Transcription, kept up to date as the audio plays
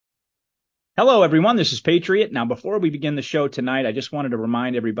Hello, everyone. This is Patriot. Now, before we begin the show tonight, I just wanted to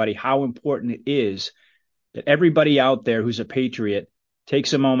remind everybody how important it is that everybody out there who's a patriot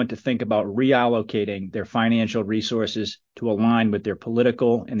takes a moment to think about reallocating their financial resources to align with their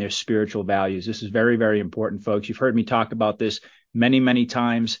political and their spiritual values. This is very, very important, folks. You've heard me talk about this many, many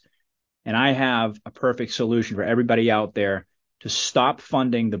times, and I have a perfect solution for everybody out there to stop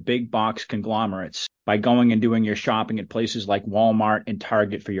funding the big box conglomerates by going and doing your shopping at places like Walmart and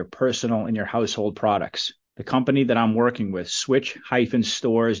Target for your personal and your household products. The company that I'm working with,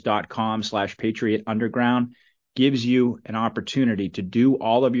 switch-stores.com/Patriot Underground, gives you an opportunity to do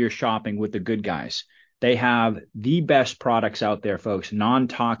all of your shopping with the good guys. They have the best products out there, folks,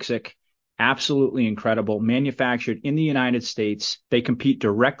 non-toxic, absolutely incredible, manufactured in the United States. They compete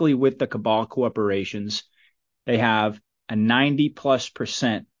directly with the cabal corporations. They have a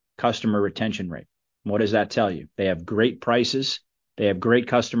 90+% customer retention rate. What does that tell you? They have great prices, they have great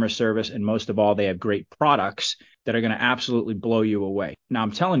customer service, and most of all, they have great products that are going to absolutely blow you away. Now,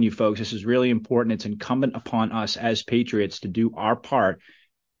 I'm telling you, folks, this is really important. It's incumbent upon us as patriots to do our part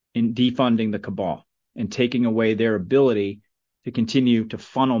in defunding the cabal and taking away their ability to continue to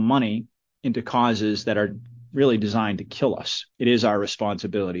funnel money into causes that are really designed to kill us. It is our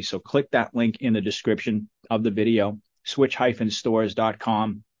responsibility. So click that link in the description of the video,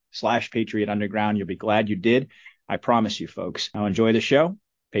 switch-stores.com/Patriot Underground. You'll be glad you did. I promise you, folks. Now enjoy the show.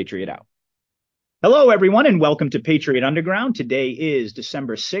 Patriot out. Hello, everyone, and welcome to Patriot Underground. Today is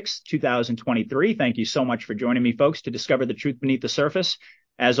December 6th, 2023. Thank you so much for joining me, folks, to discover the truth beneath the surface.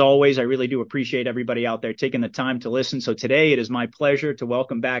 As always, I really do appreciate everybody out there taking the time to listen. So today it is my pleasure to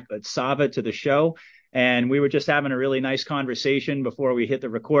welcome back Utsava to the show. And we were just having a really nice conversation before we hit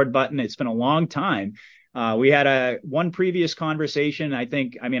the record button. It's been a long time. We had one previous conversation. I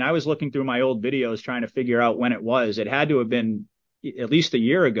was looking through my old videos trying to figure out when it was. It had to have been at least a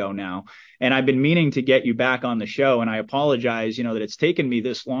year ago now. And I've been meaning to get you back on the show. And I apologize, that it's taken me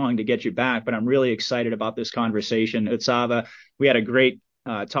this long to get you back, but I'm really excited about this conversation. Utsava, we had a great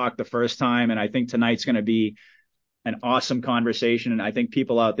talk the first time. And I think tonight's going to be an awesome conversation. And I think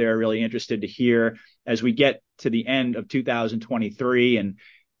people out there are really interested to hear as we get to the end of 2023 and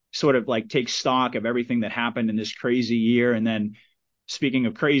sort of like take stock of everything that happened in this crazy year. And then speaking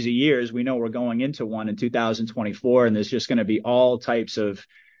of crazy years, we know we're going into one in 2024, and there's just going to be all types of,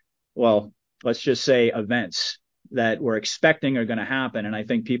 well, let's just say events that we're expecting are going to happen. And I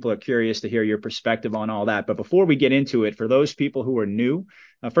think people are curious to hear your perspective on all that. But before we get into it, for those people who are new,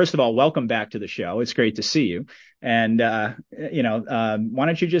 first of all, welcome back to the show. It's great to see you. And, why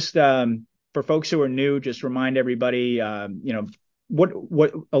don't you just, for folks who are new, just remind everybody, what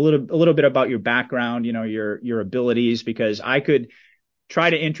a little bit about your background, your abilities, because I could try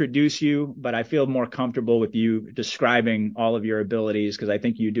to introduce you, but I feel more comfortable with you describing all of your abilities because I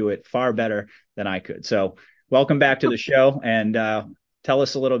think you do it far better than I could. So welcome back to the show, and tell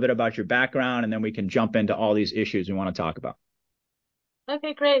us a little bit about your background, and then we can jump into all these issues we want to talk about.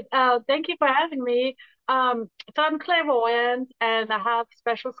 Okay, great. Thank you for having me. So I'm clairvoyant and I have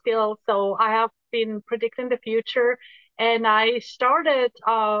special skills. So I have been predicting the future, and I started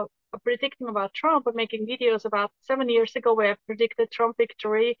predicting about Trump and making videos about 7 years ago where I predicted Trump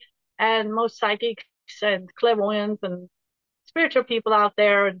victory. And most psychics and clairvoyants and spiritual people out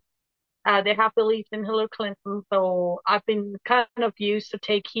there, they have believed in Hillary Clinton. So I've been kind of used to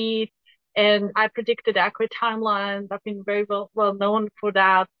take heed, and I predicted accurate timelines. I've been very well known for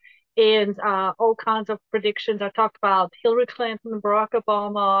that. And all kinds of predictions. I talked about Hillary Clinton, Barack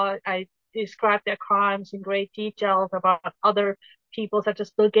Obama. I described their crimes in great details about other people such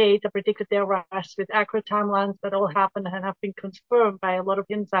as Bill Gates. I predicted their arrest with accurate timelines that all happened and have been confirmed by a lot of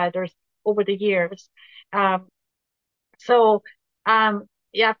insiders over the years. Um, so,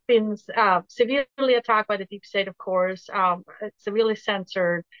 yeah, I've been severely attacked by the deep state, of course. Severely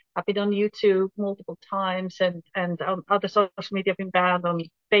censored. I've been on YouTube multiple times, and other social media have been banned on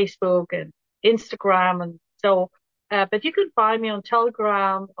Facebook and Instagram, and so. But you can find me on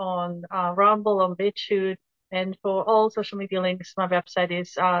Telegram, on Rumble, on BitChute, and for all social media links, my website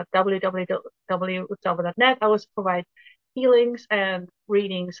is www.utsava.net. I also provide healings and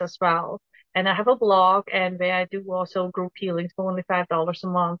readings as well. And I have a blog and where I do also group healings for only $5 a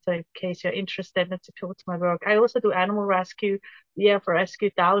month. So in case you're interested, that supports my work. I also do animal rescue. We have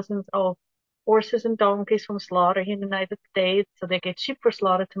rescued thousands of horses and donkeys from slaughter here in the United States. So they get shipped for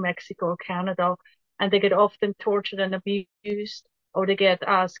slaughter to Mexico or Canada, and they get often tortured and abused, or they get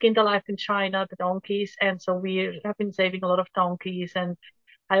skinned alive in China, the donkeys. And so we have been saving a lot of donkeys, and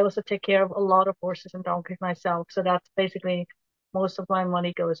I also take care of a lot of horses and donkeys myself. So that's basically most of my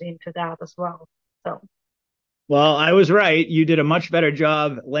money goes into that as well. So Well, I was right. You did a much better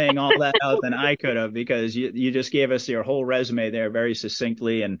job laying all that out than I could have because you just gave us your whole resume there very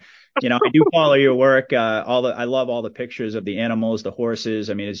succinctly. And, I do follow your work. I love all the pictures of the animals, the horses.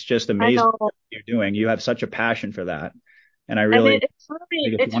 I mean, it's just I amazing know. what you're doing. You have such a passion for that. And I And really it's really,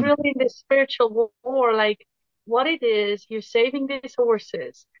 think it's it's wonderful. really the spiritual war, like what it is, you're saving these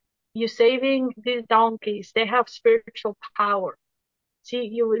horses, you're saving these donkeys, they have spiritual power. See,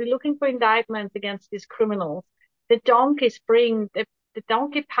 you're looking for indictments against these criminals. The donkeys bring the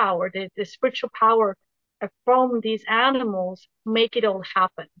donkey power, the spiritual power from these animals, make it all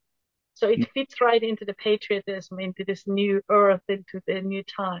happen. So it fits right into the patriotism, into this new earth, into the new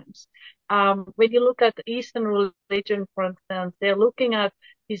times. When you look at the Eastern religion, for instance, they're looking at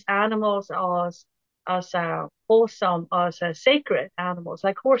these animals as wholesome, as sacred animals,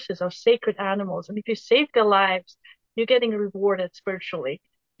 like horses are sacred animals. And if you save their lives, you're getting rewarded spiritually,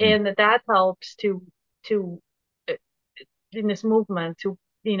 Mm. and that helps to uh, in this movement to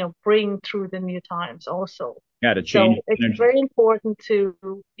bring through the new times also. Yeah, to change So it's energy. very important to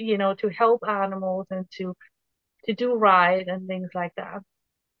help animals and to do right and things like that.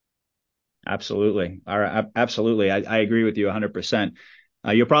 Absolutely. All right. Absolutely. I agree with you 100%.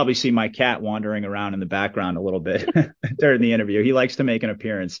 You'll probably see my cat wandering around in the background a little bit during the interview. He likes to make an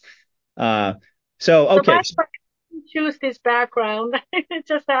appearance. Uh, so, So okay. my friend choose this background. It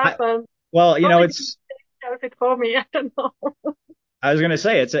just I, happened. well, Probably didn't it's, chose it for me. I don't know. I was going to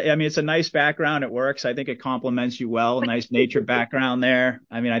say, I mean, it's a nice background. It works. I think it complements you well. Nice nature background there.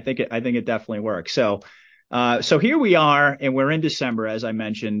 I mean, I think it definitely works. So here we are, and we're in December, as I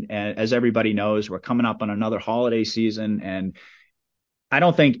mentioned, and as everybody knows, we're coming up on another holiday season, and I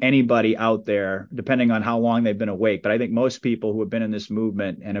don't think anybody out there, depending on how long they've been awake, but I think most people who have been in this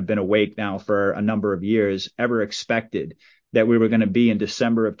movement and have been awake now for a number of years ever expected that we were going to be in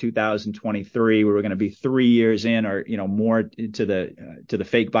December of 2023. We were going to be 3 years in, or more to the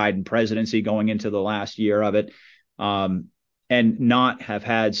fake Biden presidency, going into the last year of it, um, and not have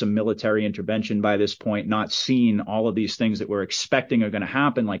had some military intervention by this point, not seen all of these things that we're expecting are going to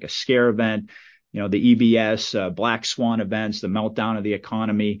happen, like a scare event, the EBS, Black Swan events, the meltdown of the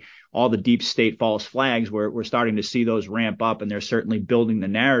economy, all the deep state false flags. We're starting to see those ramp up, and they're certainly building the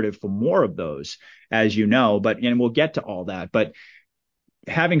narrative for more of those, as you know. And we'll get to all that. But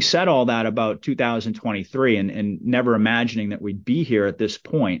having said all that about 2023, and never imagining that we'd be here at this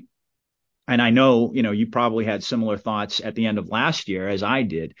point, and I know, you probably had similar thoughts at the end of last year, as I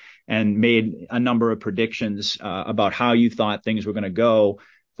did, and made a number of predictions about how you thought things were going to go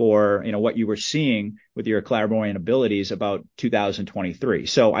for, what you were seeing with your clairvoyant abilities about 2023.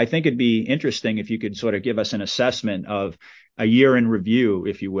 So I think it'd be interesting if you could sort of give us an assessment of a year in review,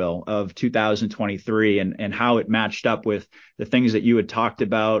 if you will, of 2023, and how it matched up with the things that you had talked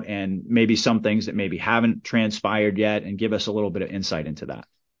about, and maybe some things that maybe haven't transpired yet, and give us a little bit of insight into that.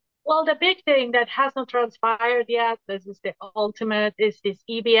 Well, the big thing that has not transpired yet, this is the ultimate, is this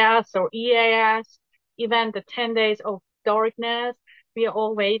EBS or EAS event, the 10 days of darkness we are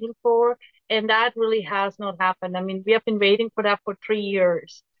all waiting for. And that really has not happened. I mean, we have been waiting for that for 3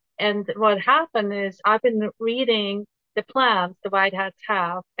 years. And what happened is I've been reading the plans the White Hats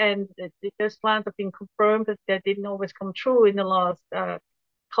have, and those plans have been confirmed that they didn't always come true in the last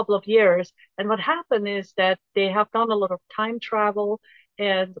couple of years. And what happened is that they have done a lot of time travel,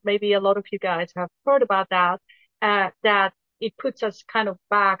 and maybe a lot of you guys have heard about that, that it puts us kind of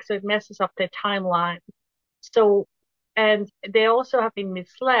back, so it messes up the timeline. So, and they also have been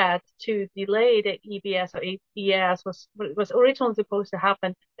misled to delay the EBS or EAS was originally supposed to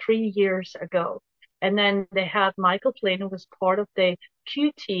happen 3 years ago. And then they had Michael Flynn, who was part of the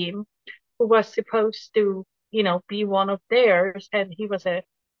Q team, who was supposed to, be one of theirs, and he was a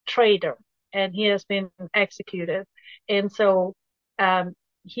traitor, and he has been executed. And so,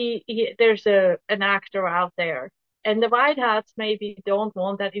 there's an actor out there, and the White Hats maybe don't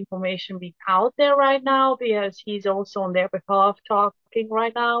want that information being out there right now because he's also on their behalf talking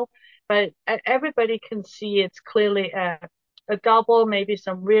right now. But everybody can see it's clearly a double, maybe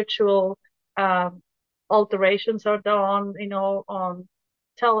some ritual um, alterations are done, on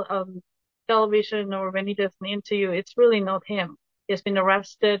tel television or when he does an interview. It's really not him. He's been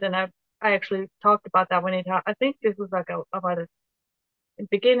arrested, and I actually talked about that when I think this was like about the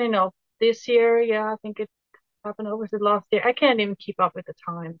beginning of this year. Yeah, I think it happened over the last year. I can't even keep up with the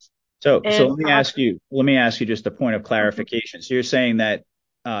times. So And let me ask you just a point of clarification. So you're saying that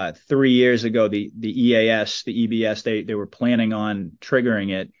 3 years ago, the EAS, the EBS, they were planning on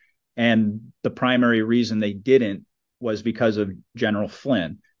triggering it, and the primary reason they didn't was because of General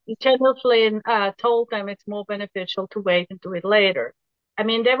Flynn. General Flynn told them it's more beneficial to wait and do it later. I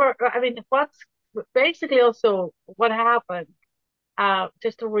mean, they were. I mean, what's basically also what happened,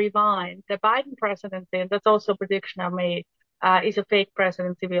 just to rewind, the Biden presidency, and that's also a prediction I made, is a fake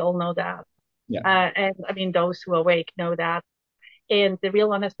presidency. We all know that. Yeah. And I mean, those who are awake know that. And the real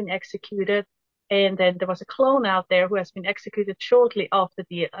one has been executed. And then there was a clone out there who has been executed shortly after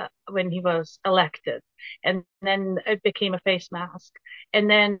the when he was elected, and then it became a face mask. And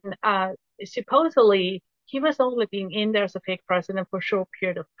then supposedly he was only being in there as a fake president for a short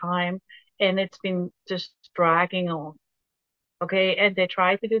period of time, and it's been just dragging on. Okay, and they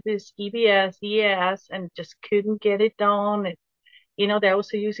tried to do this EBS, EAS, and just couldn't get it done. They're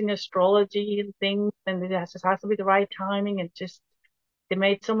also using astrology and things, and has to be the right timing, and just they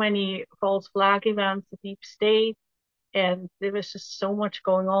made so many false flag events, the deep state, and there was just so much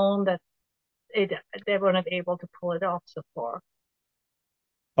going on that it they were not able to pull it off so far.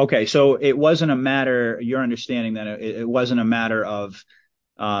 Okay, so it wasn't a matter, you're understanding that it wasn't a matter of,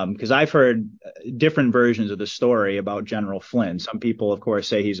 because I've heard different versions of the story about General Flynn. Some people, of course,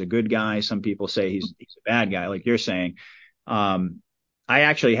 say he's a good guy. Some people say he's a bad guy, like you're saying. Um, I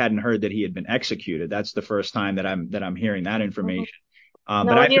actually hadn't heard that he had been executed. That's the first time that I'm hearing that Mhm. information. But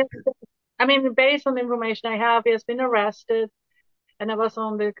No, I mean, based on the information I have, he has been arrested, and I was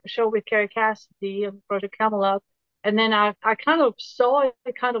on the show with Carrie Cassidy on Project Camelot. And then I kind of saw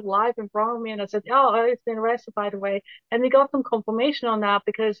it kind of live in front of me, and I said, "Oh, he's been arrested, by the way." And we got some confirmation on that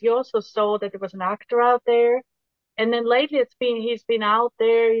because you also saw that there was an actor out there. And then lately he's been out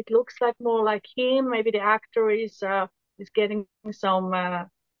there. It looks like more like him. Maybe the actor is getting some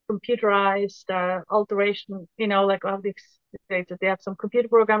computerized alteration, like all these they have some computer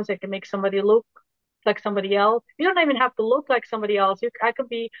programs that can make somebody look like somebody else. You don't even have to look like somebody else. I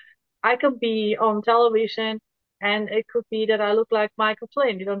could be on television, and it could be that I look like Michael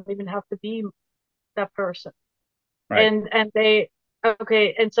Flynn. You don't even have to be that person. right. And they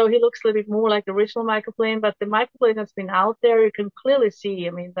okay, and so he looks a little bit more like the original Michael Flynn, but the Michael Flynn that's been out there, you can clearly see.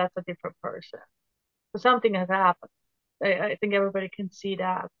 I mean, that's a different person. So something has happened. I think everybody can see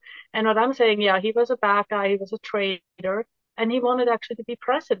that. And what I'm saying, yeah, he was a bad guy, he was a traitor, and he wanted actually to be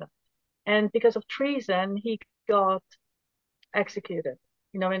president. And because of treason, he got executed.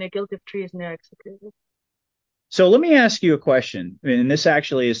 In a guilty of treason, they're executed. So let me ask you a question. And this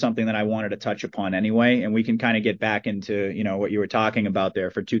actually is something that I wanted to touch upon anyway, and we can kind of get back into, what you were talking about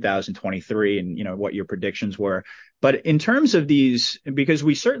there for 2023 and, what your predictions were. But in terms of these, because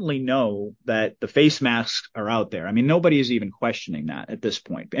we certainly know that the face masks are out there. I mean, nobody is even questioning that at this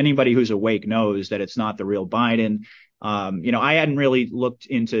point. Anybody who's awake knows that it's not the real Biden. I hadn't really looked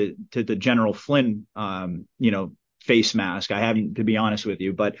into the General Flynn, face mask. I haven't, to be honest with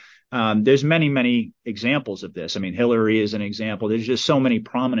you, but there's many, many examples of this. I mean, Hillary is an example. There's just so many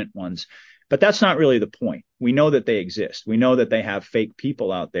prominent ones, but that's not really the point. We know that they exist. We know that they have fake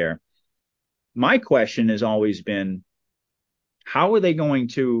people out there. My question has always been, how are they going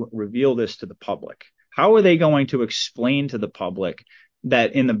to reveal this to the public? How are they going to explain to the public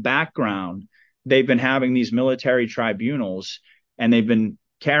that in the background, they've been having these military tribunals and they've been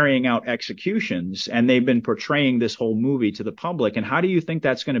carrying out executions and they've been portraying this whole movie to the public? And how do you think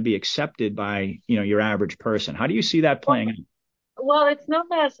that's going to be accepted by, your average person? How do you see that Well, playing out? well, it's not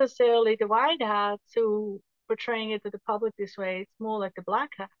necessarily the white hats who portraying it to the public this way. It's more like the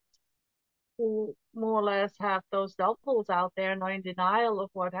black hats who more or less have those doubles out there, not in denial of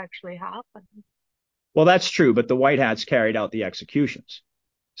what actually happened. Well, that's true, but the white hats carried out the executions.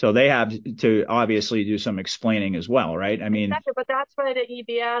 So they have to obviously do some explaining as well, right? I mean, Exactly, but that's where the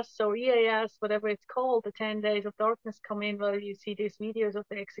EBS or EAS, whatever it's called, the 10 days of darkness come in, where you see these videos of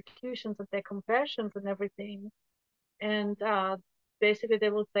the executions and their confessions and everything. And basically, they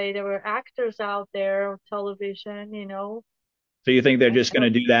will say there were actors out there on television. so you think they're And just going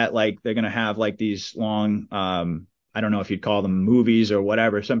to do that? Like they're going to have like these long, I don't know if you'd call them movies or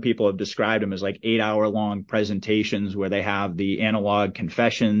whatever. Some people have described them as like 8 hour long presentations where they have the analog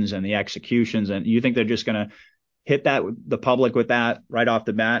confessions and the executions. And you think they're just going to hit the public with that right off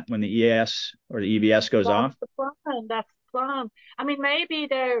the bat when the EAS or the EBS goes that's off? the plan. That's the plan. I mean, maybe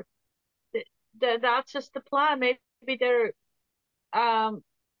that's just the plan. Maybe they're um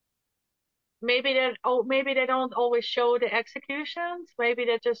maybe they don't always show the executions. Maybe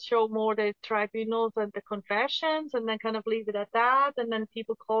they just show more the tribunals and the confessions, and then kind of leave it at that. And then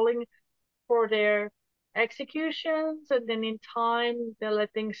people calling for their executions, and then in time they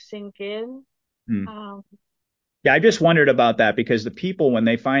let things sink in. Hmm. Um, Yeah, I just wondered about that because the people, when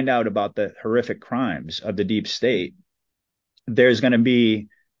they find out about the horrific crimes of the deep state, there's going to be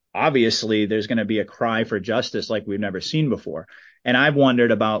obviously there's going to be a cry for justice like we've never seen before. And I've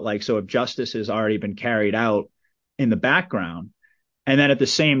wondered about, like, so if justice has already been carried out in the background, And then at the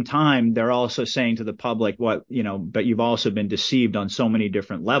same time, they're also saying to the public, what, but you've also been deceived on so many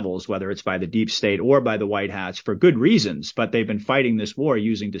different levels, whether it's by the deep state or by the white hats for good reasons, but they've been fighting this war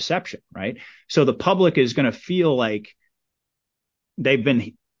using deception, right? So the public is going to feel like they've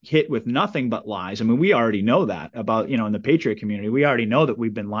been hit with nothing but lies. I mean, we already know that about, in the Patriot community, we already know that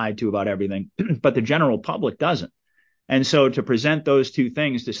we've been lied to about everything, but the general public doesn't. And so to present those two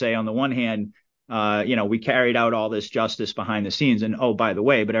things, to say on the one hand, we carried out all this justice behind the scenes, and oh, by the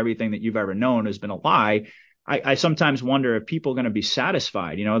way, but everything that you've ever known has been a lie. I sometimes wonder if people are going to be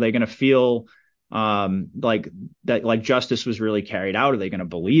satisfied. Are they going to feel like that, like justice was really carried out? Are they going to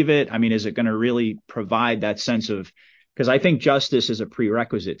believe it? I mean, is it going to really provide that sense of? Because I think justice is a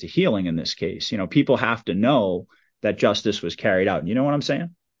prerequisite to healing in this case. People have to know that justice was carried out. You know what I'm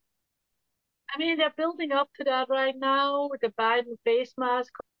saying? I mean, they're building up to that right now with the Biden face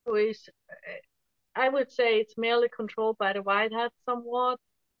mask, who is, I would say, it's merely controlled by the White Hat somewhat.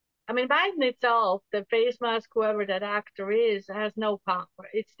 I mean, Biden itself, the face mask, whoever that actor is, has no power.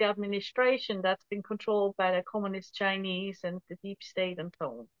 It's the administration that's been controlled by the communist Chinese and the deep state and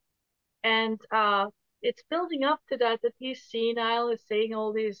so on. And it's building up to that, that he's senile, is saying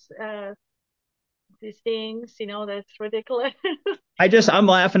all these things, that's ridiculous. I'm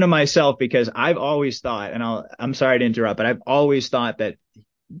laughing to myself because I've always thought, and I'm sorry to interrupt, but I've always thought that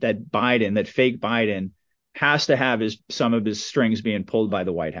fake Biden has to have some of his strings being pulled by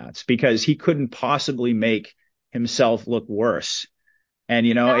the White Hats, because he couldn't possibly make himself look worse. And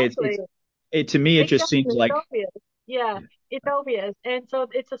Exactly. it to me, it just Exactly. seems It's like, obvious. Yeah, it's obvious. And so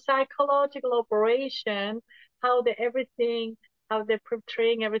it's a psychological operation, how how they're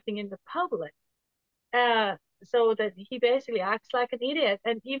portraying everything in the public. Uh, so that he basically acts like an idiot.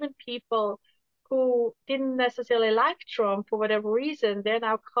 And even people who didn't necessarily like Trump for whatever reason, they're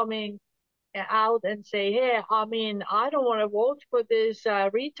now coming out and say, hey, I mean, I don't want to vote for this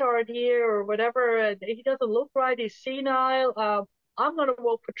retard here or whatever. He doesn't look right. He's senile. I'm going to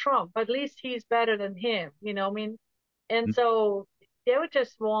vote for Trump. At least he's better than him. I mean, and so they would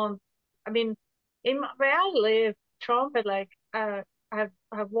just want, I mean, in reality, if Trump had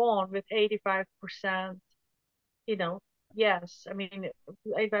have won with 85%, you know, yes, I mean,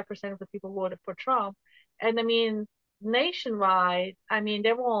 85% of the people voted for Trump. And I mean, nationwide, I mean,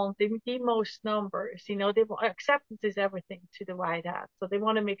 they want the most numbers, they want acceptance is everything to the White House. So they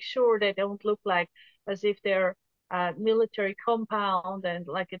want to make sure they don't look like as if they're a military compound and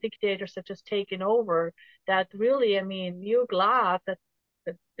like a dictator such as taking over. That really, I mean, you're glad that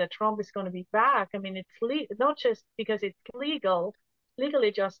Trump is going to be back. I mean, not just because it's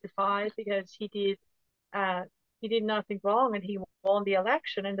legally justified because uh, he did nothing wrong and he won the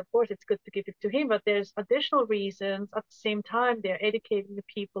election. And of course, it's good to give it to him. But there's additional reasons. At the same time, they're educating the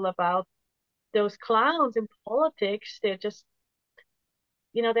people about those clowns in politics. They're just,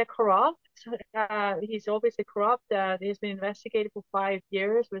 they're corrupt. He's obviously corrupt. He's been investigated for 5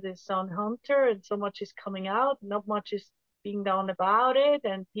 years with his son Hunter, and so much is coming out. Not much is being done about it,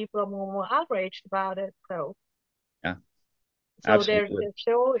 and people are more and more outraged about it. yeah, So absolutely. they're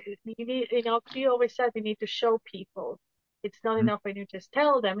show you need, you always said you need to show people. It's not Mhm. enough when you just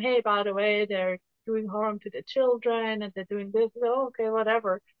tell them, hey, by the way, they're doing harm to the children and they're doing this. Oh, okay,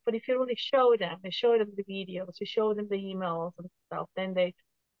 whatever. But if you really show them, you show them the videos, you show them the emails and stuff, then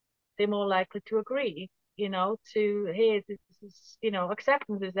they're more likely to agree. To hey, this is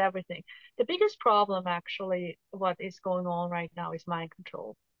acceptance is everything. The biggest problem, actually, what is going on right now is mind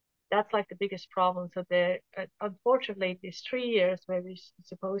control. That's like the biggest problem. So unfortunately, these 3 years where we're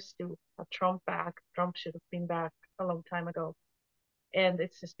supposed to have Trump back, Trump should have been back a long time ago. And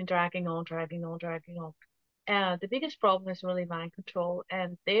it's just been dragging on, dragging on, dragging on. And the biggest problem is really mind control.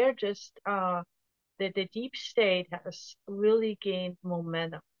 And they're just, the deep state has really gained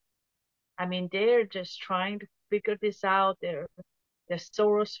momentum. I mean, they're just trying to figure this out. They're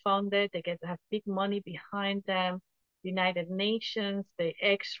Soros funded. They have big money behind them. United Nations, the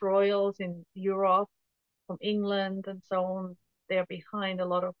ex-royals in Europe, from England and so on, they're behind a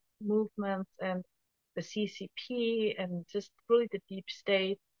lot of movements and the CCP and just really the deep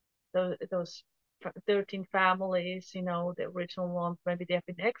state. Those 13 families, the original ones, maybe they have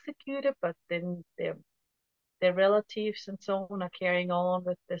been executed, but then their relatives and so on are carrying on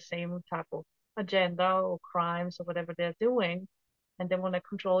with the same type of agenda or crimes or whatever they're doing, and they want to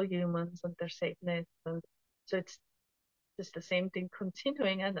control humans and they're Satanists, and so it's just the same thing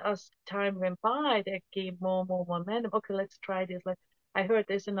continuing. And as time went by, they gained more and more momentum. Okay, let's try this. Like I heard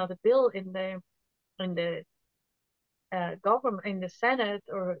there's another bill in the government in the Senate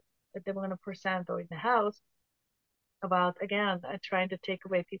or they want to present or in the House about again trying to take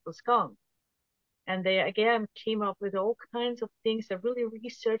away people's guns. And they again came up with all kinds of things. They really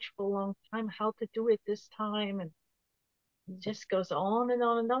researched for a long time how to do it this time, and it just goes on and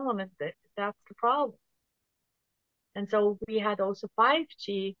on and on. And that's the problem. And so we had also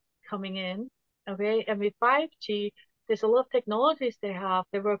 5G coming in. Okay. And with 5G, there's a lot of technologies they have.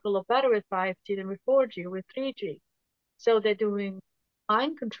 They work a lot better with 5G than with 4G, with 3G. So they're doing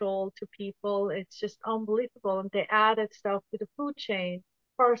mind control to people. It's just unbelievable. And they added stuff to the food chain,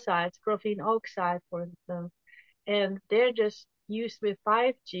 parasites, graphene oxide, for instance. And they're just used with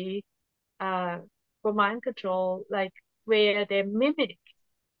 5G uh, for mind control, like where they mimic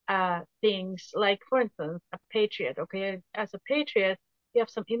things like, for instance, a patriot. Okay, as a patriot, you have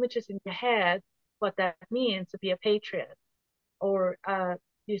some images in your head what that means to be a patriot, or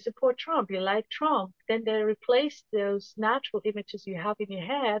you support Trump, you like Trump. Then they replace those natural images you have in your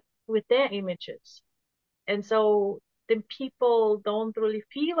head with their images, and so then people don't really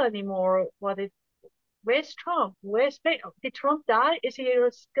feel anymore what it. Where's Trump? Did Trump die? Is he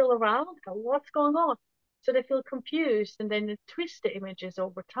still around? What's going on? So they feel confused, and then they twist the images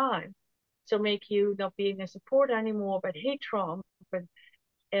over time. So make you not being a supporter anymore, but hate Trump,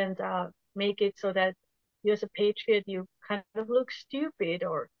 and make it so that you as a patriot, you kind of look stupid,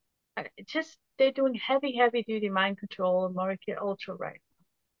 or just they're doing heavy, heavy duty mind control and market ultra right.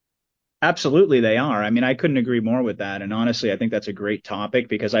 Absolutely, they are. I mean, I couldn't agree more with that. And honestly, I think that's a great topic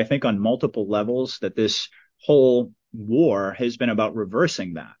because I think on multiple levels that this whole war has been about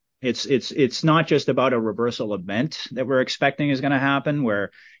reversing that. It's not just about a reversal event that we're expecting is going to happen where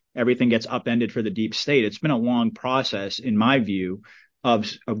everything gets upended for the deep state. It's been a long process, in my view, of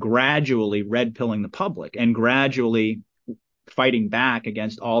gradually red pilling the public and gradually fighting back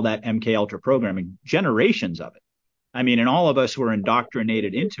against all that MK Ultra programming, generations of it. I mean, and all of us were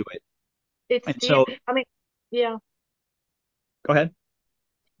indoctrinated into it. It's And the, so, I mean, yeah, go ahead.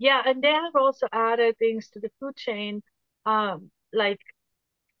 yeah, and they have also added things to the food chain, like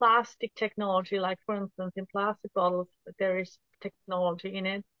plastic technology, like for instance, in plastic bottles, there is technology in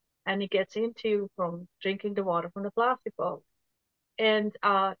it, and it gets into from drinking the water from the plastic bottle. And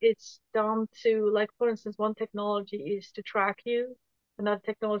it's done to, like, for instance, one technology is to track you, another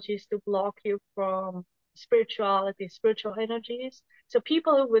technology is to block you from spirituality, spiritual energies. So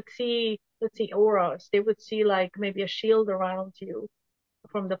people who would see, let's see, auras, they would see like maybe a shield around you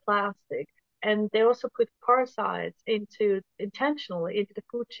from the plastic. And they also put parasites into intentionally into the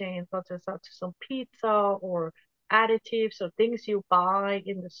food chain, such as some pizza or additives or things you buy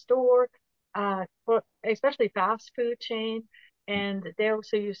in the store, for especially fast food chain. And they're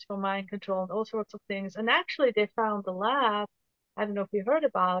also used for mind control and all sorts of things. And actually, they found a lab. I don't know if you heard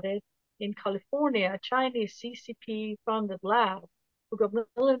about it in California, a Chinese CCP funded lab who got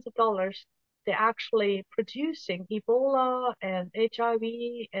millions of dollars. They're actually producing Ebola and HIV,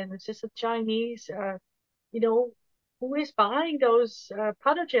 and it's just a Chinese, you know, who is buying those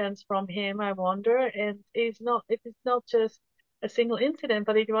pathogens from him, I wonder. And it is not just a single incident,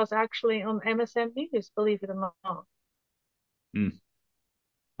 but it was actually on MSN News, believe it or not. Mm,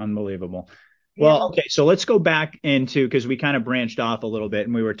 unbelievable. Well, Yeah, okay, so let's go back into because we kind of branched off a little bit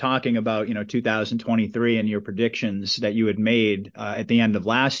and we were talking about, 2023 and your predictions that you had made at the end of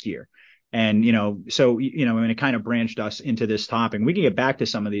last year. And, and it kind of branched us into this topic. We can get back to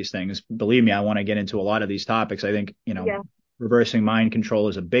some of these things. Believe me, I want to get into a lot of these topics. I think, yeah, reversing mind control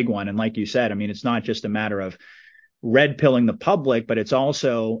is a big one. And like you said, I mean, it's not just a matter of red pilling the public, but it's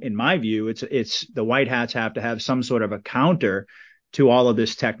also, in my view, it's the white hats have to have some sort of a counter to all of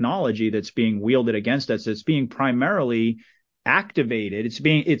this technology that's being wielded against us. It's being primarily activated.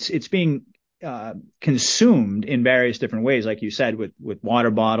 It's being consumed in various different ways, like you said, with water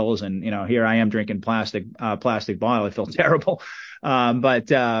bottles, and here I am drinking plastic bottle. I feel terrible. But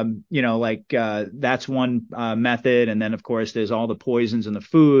that's one method. And then, of course, there's all the poisons in the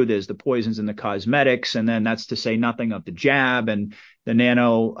food. There's the poisons in the cosmetics. And then that's to say nothing of the jab and the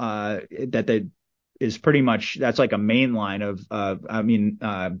nano is pretty much that's like a main line of graphene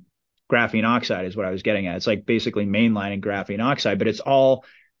oxide is what I was getting at. It's like basically mainlining graphene oxide, but it's all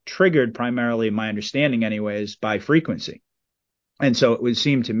triggered primarily, my understanding anyways, by frequency. And so it would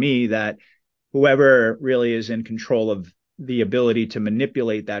seem to me that whoever really is in control of the ability to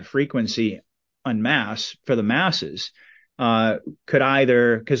manipulate that frequency en masse for the masses could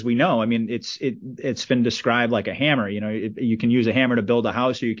either, because we know, I mean, it's been described like a hammer. You can use a hammer to build a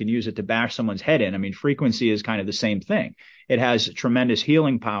house, or you can use it to bash someone's head in. I mean, frequency is kind of the same thing. It has tremendous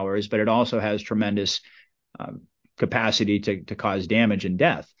healing powers, but it also has tremendous capacity to cause damage and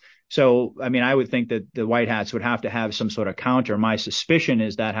death. So, I mean, I would think that the white hats would have to have some sort of counter. My suspicion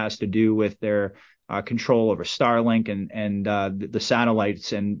is that has to do with their control over Starlink and the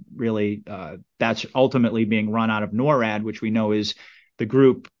satellites, and really that's ultimately being run out of NORAD, which we know is the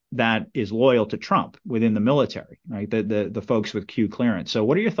group that is loyal to Trump within the military, right? The folks with Q clearance. So,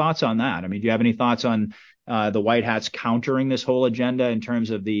 what are your thoughts on that? I mean, do you have any thoughts on the White Hat's countering this whole agenda in terms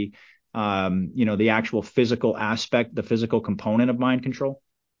of the the actual physical aspect, the physical component of mind control?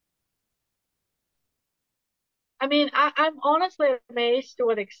 I mean, I'm honestly amazed to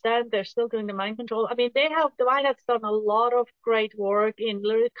what extent they're still doing the mind control. I mean, the White Hat's done a lot of great work in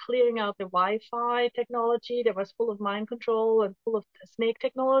literally clearing out the Wi-Fi technology that was full of mind control and full of snake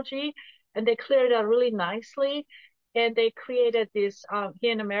technology, and they cleared it out really nicely. And they created this,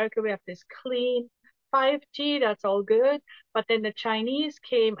 here in America, we have this clean 5G, that's all good. But then the Chinese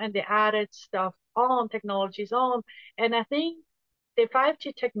came and they added stuff on, technologies on. And I think the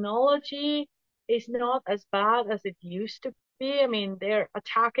 5G technology is not as bad as it used to be. I mean, they're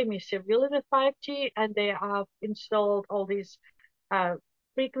attacking me severely with 5G, and they have installed all these uh,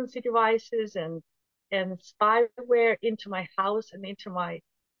 frequency devices and spyware into my house and into my.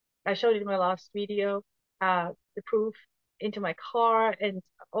 I showed it in my last video, the proof into my car and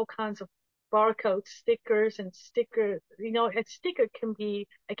all kinds of barcode stickers and sticker. A sticker can be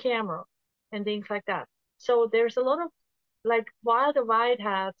a camera and things like that. So there's a lot of like while the White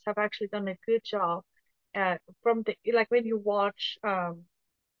Hats have actually done a good job from the like when you watch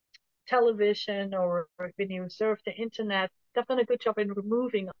television or when you surf the internet, they've done a good job in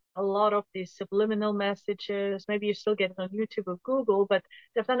removing a lot of these subliminal messages. Maybe you still get it on YouTube or Google, but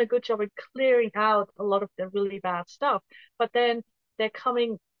they've done a good job in clearing out a lot of the really bad stuff. But then they're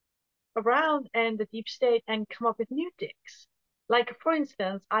coming around and the deep state and come up with new dicks. Like, for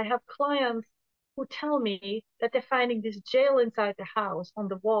instance, I have clients who tell me that they're finding this jail inside the house on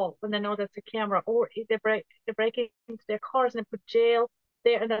the wall when they know that's a camera, or they break into their cars and they put jail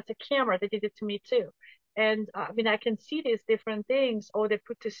there and that's a camera. They did it to me too. And I mean, I can see these different things, or they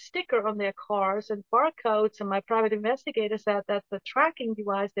put a sticker on their cars and barcodes. And my private investigator said that the tracking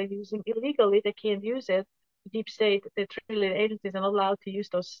device they're using illegally, they can't use it. Deep state, the trillion agencies are not allowed to use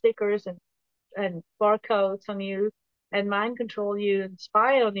those stickers and barcodes on you and mind control you and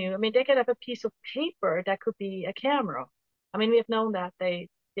spy on you. I mean, they could have a piece of paper that could be a camera. I mean, we have known that they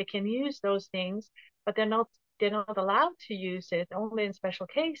can use those things, but they're not allowed to use it only in special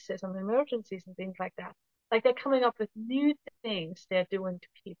cases and emergencies and things like that. Like they're coming up with new things they're doing to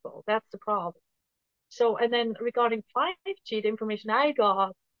people. That's the problem. So, and then regarding 5G, the information I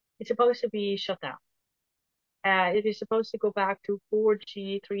got is supposed to be shut down. It is supposed to go back to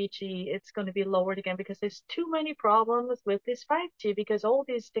 4G, 3G. It's going to be lowered again because there's too many problems with this 5G because all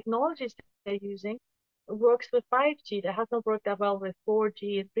these technologies they're using works with 5G that has not worked that well with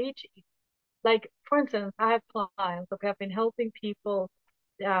 4G and 3G. Like, for instance, I have clients that have been helping people,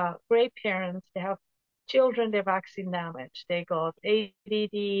 great parents, they have children, they're vaccine damaged. They got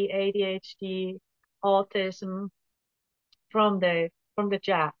ADD, ADHD, autism from the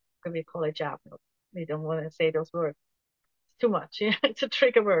jab. We call it jab. We don't want to say those words too much. It's a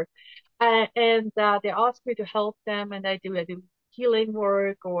trigger word. And they ask me to help them, and I do healing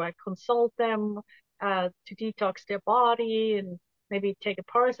work, or I consult them to detox their body and maybe take a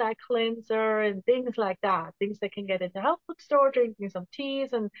parasite cleanser and things like that. Things they can get in the health food store, drinking some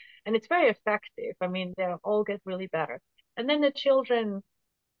teas, and it's very effective. I mean, they all get really better. And then the children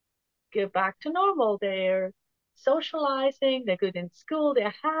get back to normal. They're socializing, they're good in school,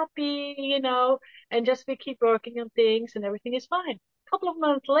 they're happy, and just we keep working on things and everything is fine. A couple of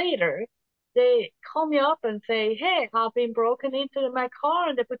months later, they call me up and say, "Hey, I've been broken into my car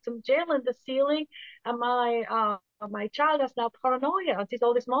and they put some gel in the ceiling, and my child has now paranoia and sees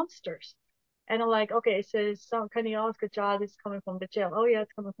all these monsters." And I'm like, "Okay, so can you ask a child is coming from the jail?" "Oh yeah,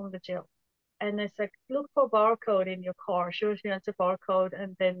 it's coming from the jail." And it's like, look for barcode in your car. Sure, she has a barcode,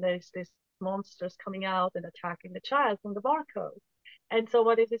 and then there's this monsters coming out and attacking the child from the barcode. And so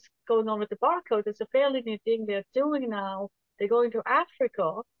what is going on with the barcode? It's a fairly new thing they're doing now. They're going to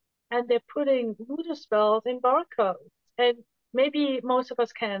Africa and they're putting voodoo spells in barcodes. And maybe most of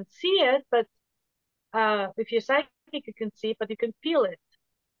us can't see it, but if you're psychic, you can see it, but you can feel it.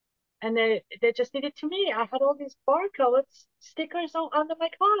 And they just did it to me. I had all these barcodes, stickers under my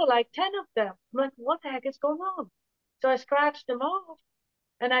car, like 10 of them. I'm like, what the heck is going on? So I scratched them off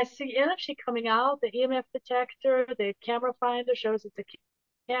and I see energy coming out, the EMF detector, the camera finder shows it's a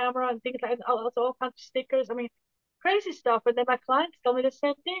camera and things like that, also all kinds of stickers. I mean, crazy stuff. And then my clients tell me the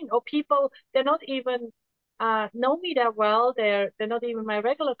same thing. Or people, they're not even know me that well. They're not even my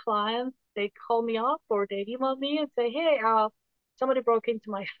regular clients. They call me up or they email me and say, "Hey, somebody broke into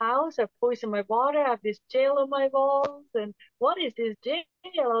my house, I poisoned my water, I have this jail on my walls, and what is this jail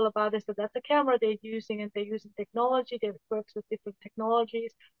all about? They said that's a camera they're using, and they're using technology that works with different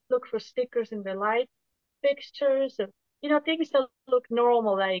technologies. Look for stickers in the light fixtures, and things that look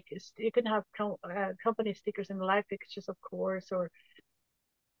normal, like you can have company stickers in the light fixtures, of course, or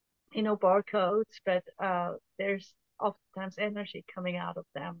barcodes, but there's oftentimes energy coming out of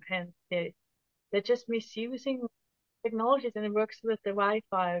them, and they're just misusing technologies, and it works with the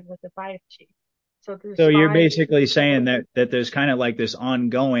Wi-Fi and with the 5G. So the So you're spies, basically saying that there's kind of like this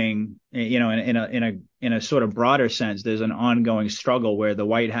ongoing, in a sort of broader sense, there's an ongoing struggle where the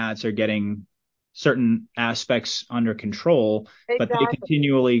white hats are getting certain aspects under control, but they exactly,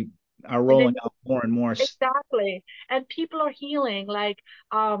 continually are and rolling then out more and more. exactly, and people are healing. Like,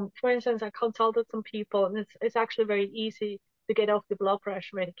 for instance, I consulted some people, and it's actually very easy to get off the blood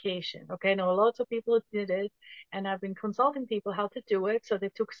pressure medication. Okay, now lots of people did it, and I've been consulting people how to do it. So they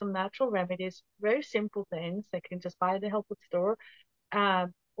took some natural remedies, very simple things they can just buy at the health food store,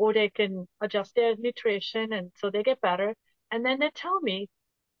 or they can adjust their nutrition, and so they get better. And then they tell me,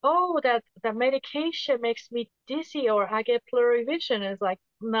 oh, that medication makes me dizzy or I get blurry vision. It's like,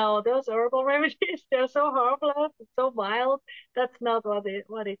 no, those herbal remedies, they're so harmless, it's so mild. That's not what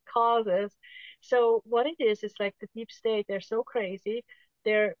it causes. So what it is like the deep state. They're so crazy.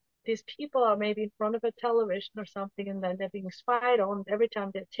 These people are maybe in front of a television or something, and then they're being spied on every time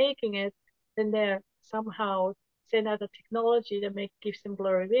they're taking it. Then they're somehow send out a technology that gives them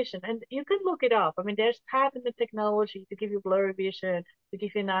blurry vision. And you can look it up. I mean, there's patented technology to give you blurry vision, to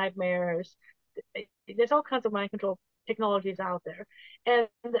give you nightmares. There's all kinds of mind control technologies out there. And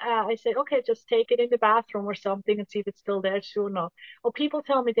I said, okay, just take it in the bathroom or something and see if it's still there. Sure enough. Or people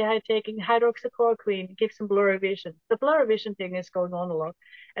tell me they are taking hydroxychloroquine, it gives them blurry vision. The blurry vision thing is going on a lot.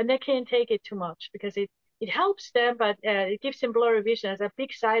 And they can't take it too much because it helps them, but it gives them blurry vision as a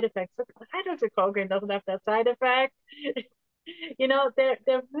big side effect. So hydroxychloroquine doesn't have that side effect.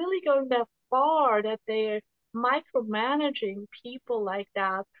 They're really going that far that they're micromanaging people like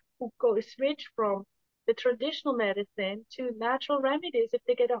that who go switch from the traditional medicine to natural remedies. If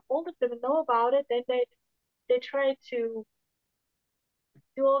they get a hold of them and know about it, then they try to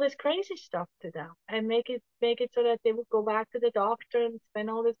do all this crazy stuff to them and make it so that they will go back to the doctor and spend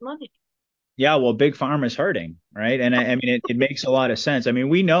all this money. Yeah, well, big pharma's hurting, right? And I mean, it makes a lot of sense. I mean,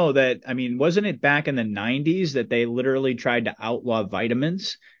 we know that, I mean, wasn't it back in the 90s that they literally tried to outlaw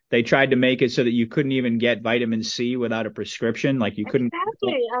vitamins? They tried to make it so that you couldn't even get vitamin C without a prescription. Like you couldn't.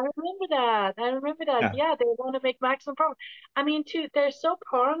 Exactly. I remember that. I remember that. Yeah. Yeah, they want to make maximum profit. I mean, too, they're so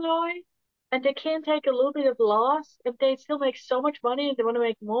paranoid and they can't take a little bit of loss if they still make so much money and they want to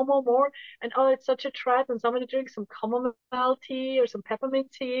make more, more, more. And oh, it's such a threat. And somebody drinks some chamomile tea or some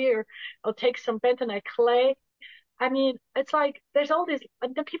peppermint tea or take some bentonite clay. I mean, it's like there's all this,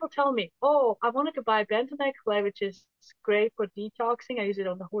 and then people tell me, oh, I wanted to buy bentonite clay, which is great for detoxing. I use it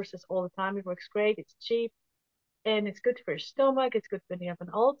on the horses all the time. It works great. It's cheap and it's good for your stomach. It's good when you have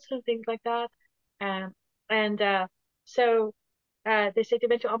an ulcer and things like that. Um, and so they said they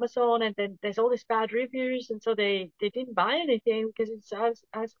went to Amazon, and then there's all these bad reviews, and so they didn't buy anything because it's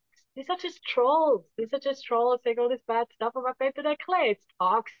as these are just trolls. These are just trolls saying all this bad stuff about bentonite clay. It's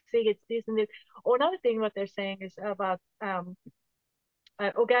toxic. It's this and this. Or another thing, what they're saying is about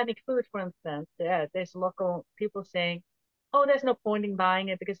organic food, for instance. Yeah, there's local people saying, "Oh, there's no point in buying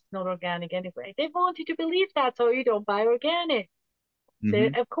it because it's not organic anyway." They want you to believe that, so you don't buy organic. So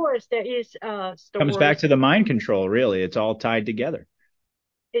Hmm. of course there is Comes back stores. to the mind control, really. It's all tied together.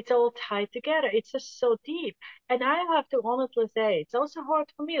 It's all tied together. It's just so deep. And I have to honestly say, it's also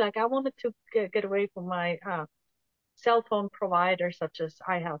hard for me. Like I wanted to get away from my cell phone providers, such as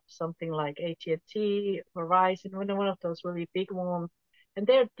I have something like AT&T, Verizon, one of those really big ones, and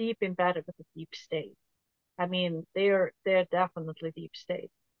they're deep embedded with the deep state. I mean, they're definitely deep state.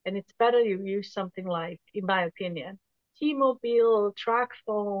 And it's better you use something like, in my opinion, T-Mobile, track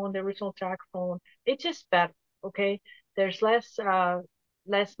phone, the original track phone. It's just better, okay? There's less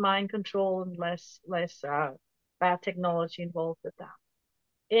mind control and less bad technology involved with that.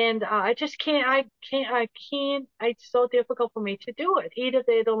 And I just can't. It's so difficult for me to do it. Either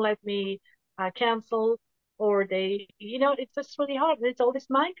they don't let me cancel, or it's just really hard. It's all this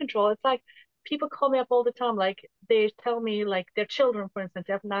mind control. It's like people call me up all the time. Like they tell me, like their children, for instance,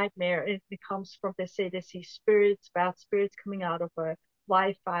 have nightmare. It comes from, they say they see spirits, bad spirits coming out of a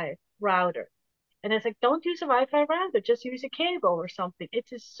Wi-Fi router. And it's like, don't use a Wi-Fi router, just use a cable or something. It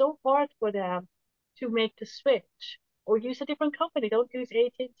is so hard for them to make the switch or use a different company. Don't use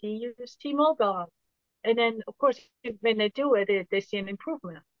AT&T, use T-Mobile. And then, of course, when they do it, they see an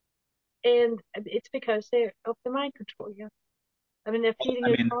improvement. And it's because they're of the mind control. Yeah. I mean, they're feeding I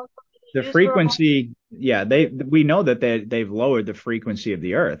you mean, constantly. the Use your hormones. frequency, yeah, we know that they've lowered the frequency of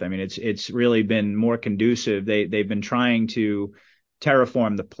the Earth. I mean, it's really been more conducive. They've been trying to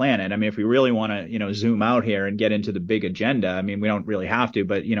terraform the planet. I mean, if we really want to, zoom out here and get into the big agenda, I mean, we don't really have to,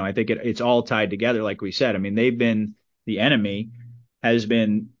 but I think it's all tied together, like we said. I mean, the enemy has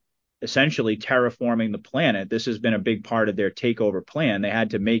been essentially terraforming the planet. This has been a big part of their takeover plan. They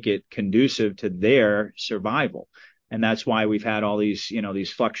had to make it conducive to their survival. And that's why we've had all these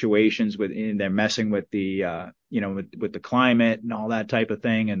fluctuations they're messing with with the climate and all that type of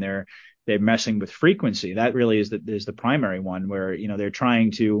thing. And they're messing with frequency. That really is the primary one where, they're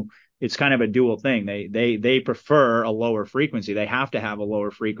trying to, it's kind of a dual thing. They prefer a lower frequency. They have to have a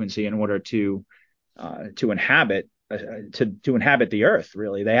lower frequency in order to inhabit to inhabit the earth.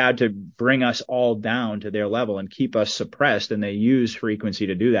 Really, they had to bring us all down to their level and keep us suppressed, and they use frequency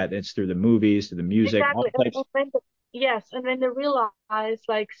to do that. It's through the movies, through the music, all Exactly. types. Yes, and when they realize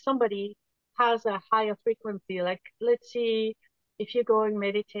like somebody has a higher frequency, like let's see if you're going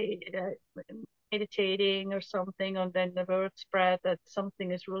meditating or something, and then the word spread that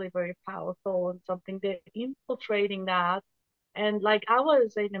something is really very powerful and something they're infiltrating that. And like I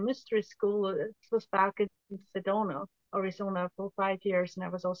was in a mystery school, it was back in Sedona, Arizona for 5 years, and I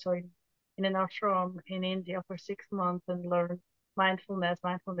was also in an ashram in India for 6 months and learned mindfulness,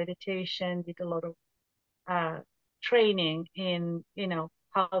 mindful meditation, did a lot of uh, training in,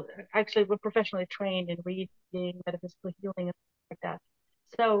 how actually we're professionally trained in reading, metaphysical healing, and stuff like that.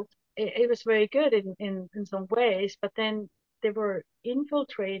 So it was very good in some ways, but then they were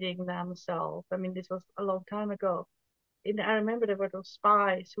infiltrating themselves. I mean, this was a long time ago. And I remember there were those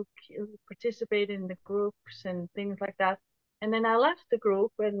spies who participated in the groups and things like that. And then I left the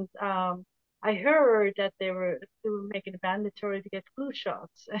group and I heard that they were making it mandatory to get flu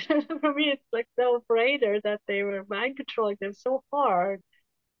shots. And for me, it's like so afraid that they were mind controlling them so hard.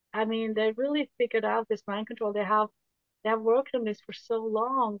 I mean, they really figured out this mind control. They have worked on this for so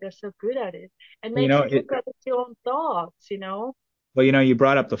long. They're so good at it. It You makes know, you it, look at your own thoughts. well, you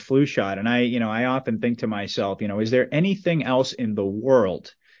brought up the flu shot, and I often think to myself, is there anything else in the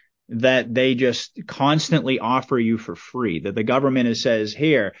world that they just constantly offer you for free, that the government says,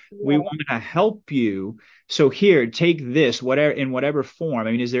 here, we Yeah. want to help you. So here, take this, whatever, in whatever form.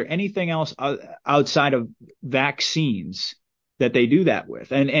 I mean, is there anything else outside of vaccines that they do that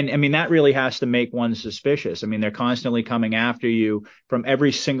with? And I mean, that really has to make one suspicious. I mean, they're constantly coming after you from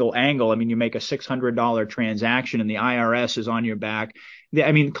every single angle. I mean, you make a $600 transaction and the IRS is on your back.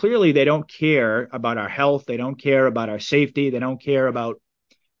 I mean, clearly they don't care about our health. They don't care about our safety. They don't care about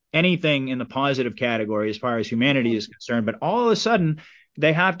anything in the positive category as far as humanity is concerned. But all of a sudden,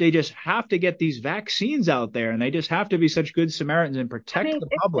 they just have to get these vaccines out there, and they just have to be such good Samaritans and I protect mean, the if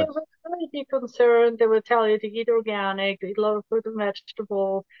they public. were really be concerned, they would tell you to eat organic, eat a lot of fruit and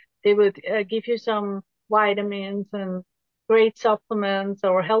vegetables. They would give you some vitamins and great supplements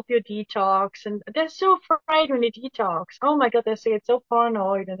or help you detox. And they're so afraid when you detox. Oh my God, they get so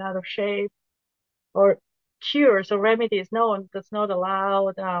paranoid and out of shape. Or cures or remedies. No, that's not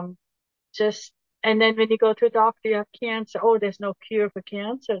allowed. Just and then when you go to a doctor, you have cancer. Oh, there's no cure for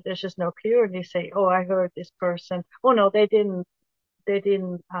cancer. There's just no cure. And you say, oh, I heard this person. Oh no, they didn't they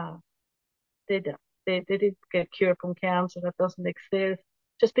they didn't get cured from cancer. That doesn't exist.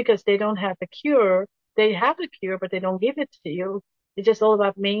 Just because they don't have the cure, they have the cure, but they don't give it to you. It's just all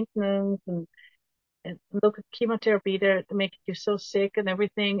about maintenance and look at chemotherapy. They make you so sick and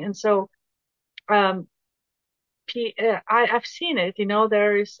everything. And so um I've seen it.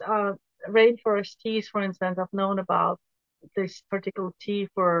 There is rainforest teas, for instance. I've known about this particular tea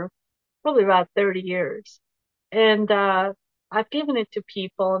for probably about 30 years. And I've given it to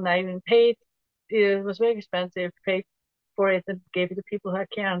people and I even paid. It was very expensive, paid for it and gave it to people who had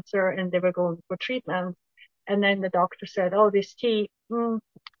cancer and they were going for treatment. And then the doctor said, oh, this tea,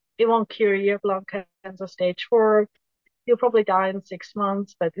 it won't cure you of lung cancer stage 4. You'll probably die in 6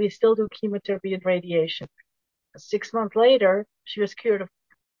 months, but we still do chemotherapy and radiation. 6 months later, she was cured of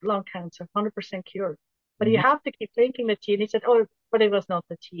lung cancer, 100% cured. But you Mhm. have to keep drinking the tea. And he said, oh, but it was not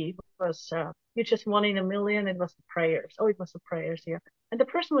the tea. It was, you just one in a million. It was the prayers. Oh, it was the prayers, yeah. And the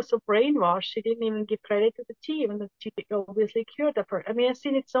person was so brainwashed, she didn't even give credit to the tea, even the tea obviously cured the person. I mean, I've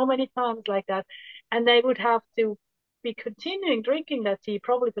seen it so many times like that. And they would have to be continuing drinking that tea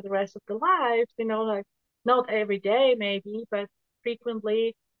probably for the rest of their lives, like not every day maybe, but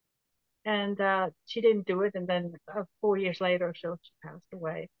frequently. And she didn't do it. And then 4 years later, so she passed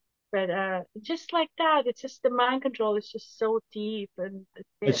away. But just like that, it's just the mind control is just so deep, and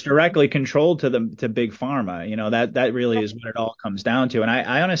It's directly controlled to big pharma. That really is what it all comes down to. And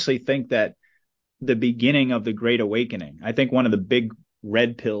I honestly think that the beginning of the Great Awakening. I think one of the big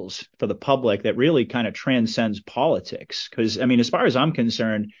red pills for the public that really kind of transcends politics. Because, I mean, as far as I'm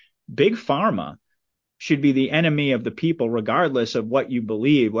concerned, big pharma should be the enemy of the people, regardless of what you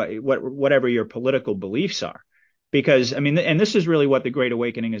believe, whatever your political beliefs are. Because I mean, and this is really what the Great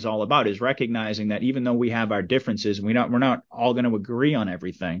Awakening is all about: is recognizing that even though we have our differences, we're not all going to agree on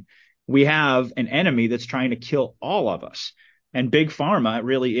everything. We have an enemy that's trying to kill all of us, and big pharma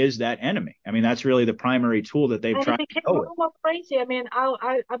really is that enemy. I mean, that's really the primary tool that they've And it tried to became go more with. and more crazy. I mean,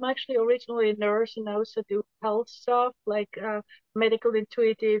 I'm actually originally a nurse and I also do health stuff, like medical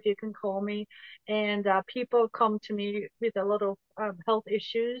intuitive, you can call me. And people come to me with a lot of health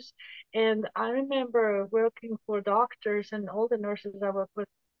issues. And I remember working for doctors and all the nurses I work with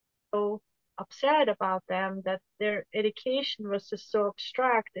so upset about them that their education was just so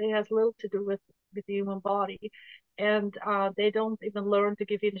abstract. It has little to do with the human body. And they don't even learn to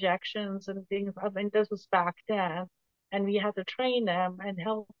give injections and things. I mean, this was back then. And we had to train them and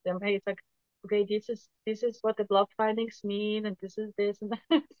help them. Hey, it's like, okay, this is what the blood findings mean, and this is this, and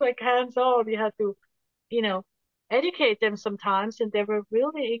it's like hands on. You had to, you know, educate them sometimes, and they were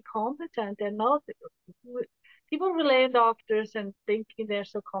really incompetent and not. People rely on doctors and thinking they're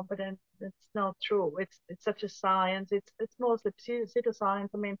so competent. It's not true. It's such a science. It's mostly pseudoscience.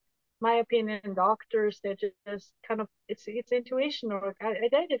 I mean, my opinion, doctors they're just kind of it's intuition. Or I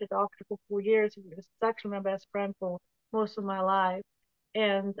dated a doctor for 4 years. He was actually my best friend for most of my life,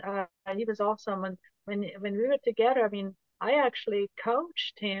 and he was awesome. And when we were together, I mean, I actually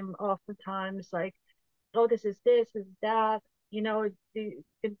coached him oftentimes, like oh, this is that. You know, you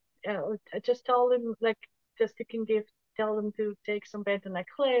can just tell them like just you can tell them to take some bentonite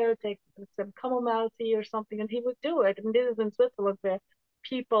clear, take some chamomile tea or something, and he would do it. I mean, this is in Switzerland where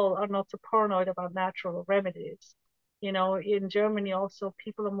people are not so paranoid about natural remedies. You know, in Germany also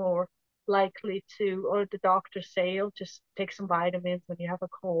people are more likely to, or the doctors say, oh, just take some vitamins when you have a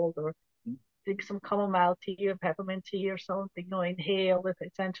cold, or drink some chamomile tea or peppermint tea or something, or inhale with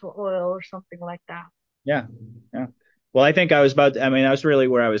essential oil or something like that. Yeah, yeah. Well, I think I was about. I mean, that's really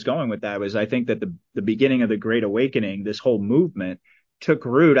where I was going with that. Was I think that the beginning of the Great Awakening, this whole movement, took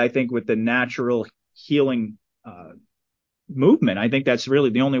root. I think with the natural healing movement. I think that's really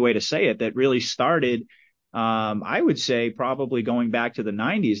the only way to say it. That really started. I would say probably going back to the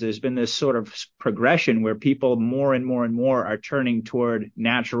 90s. There's been this sort of progression where people more and more and more are turning toward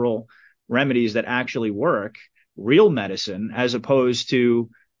natural remedies that actually work, real medicine, as opposed to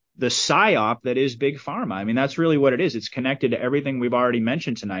the psyop that is big pharma. I mean, that's really what it is. It's connected to everything we've already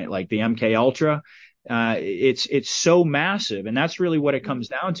mentioned tonight, like the MK Ultra. It's so massive, and that's really what it comes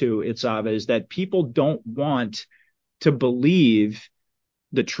down to. Utsava, is that people don't want to believe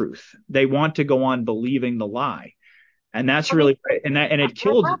the truth. They want to go on believing the lie. And that's I mean, really, and it I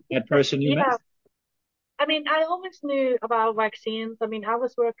kills have to that say, person you met. yeah. I mean, I always knew about vaccines. I mean, I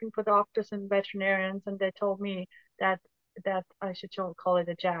was working for doctors and veterinarians, and they told me that I should call it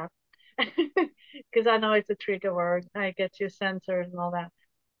a jab, because I know it's a trigger word. I get your sensors and all that.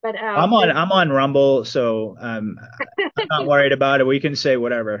 But I'm on Rumble, so I'm not worried about it. We can say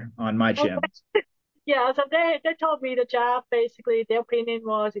whatever on my channel. yeah, so they told me the jab basically their opinion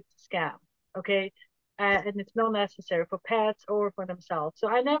was it's a scam, okay, and it's not necessary for pets or for themselves. So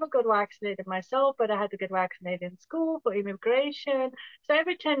I never got vaccinated myself, but I had to get vaccinated in school for immigration. So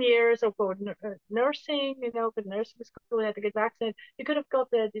every 10 years or for nursing, you know, for nursing school, I had to get vaccinated. You could have got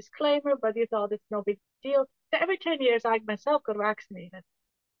the disclaimer, but you thought it's no big deal. So every 10 years, I myself got vaccinated.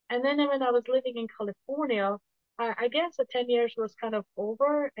 And then when I was living in California, I guess the 10 years was kind of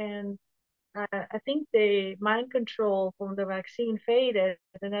over, and I think the mind control from the vaccine faded,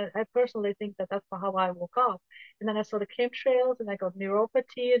 and I personally think that that's how I woke up. And then I saw the chemtrails, and I got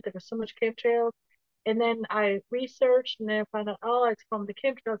neuropathy, and there was so much chemtrails. And then I researched, and then I found out, oh, it's from the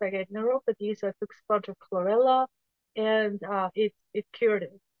chemtrails I get neuropathy. So I took a bunch of chlorella, and it cured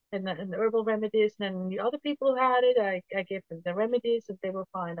it. And the herbal remedies, and then the other people who had it, I gave them the remedies, and they were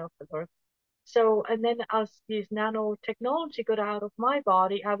fine afterwards. So, and then as this nanotechnology got out of my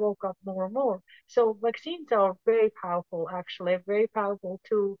body, I woke up more and more. So vaccines are very powerful, actually, a very powerful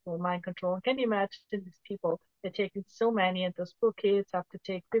tool for mind control. And can you imagine these people, they're taking so many, and those poor kids have to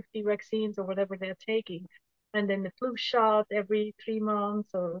take 50 vaccines or whatever they're taking. And then the flu shot every 3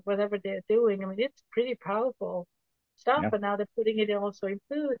 months or whatever they're doing. I mean, it's pretty powerful stuff. Yeah. And now they're putting it also in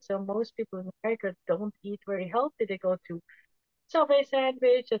food. So most people in America don't eat very healthy. They go to Subway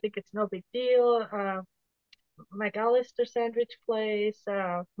sandwich. I think it's no big deal. McAllister sandwich place,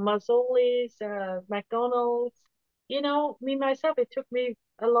 Mazzoli's, McDonald's. You know, me myself, it took me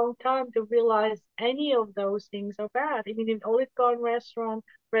a long time to realize any of those things are bad. I mean, in Olive Garden restaurant,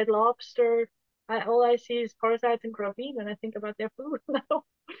 Red Lobster, all I see is parasites and graphene when I think about their food now.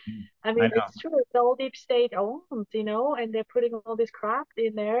 Mm. I I mean, know. it's true. It's all deep state owned, and they're putting all this crap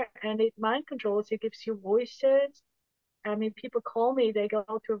in there, and it mind controls. It gives you voices. I mean, people call me. They go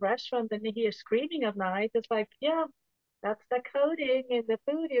to a restaurant and they hear screaming at night. It's like, yeah, that's the coding in the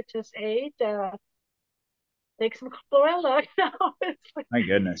food you just ate. Take some chlorella. It's like, My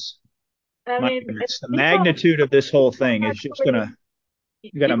goodness. I My mean, goodness. The people magnitude of this whole have thing is just actually gonna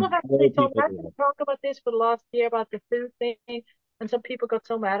people have blow actually told me. people I've away. been talking about this for the last year about the food thing, and some people got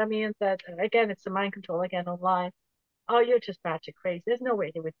so mad at me and said, again, it's the mind control again online. Oh, you're just batshit crazy. There's no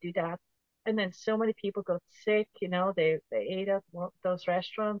way they would do that. And then so many people got sick. They ate at those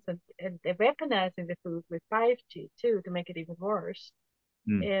restaurants and they're weaponizing the food with 5G too to make it even worse.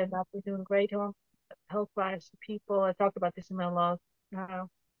 Mm. And that's been doing great harm health wise to people. I talked about this in my last uh,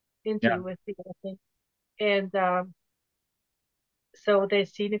 Yeah. interview with people, I think. And so they've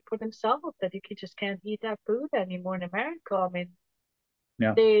seen it for themselves that you just can't eat that food anymore in America. I mean,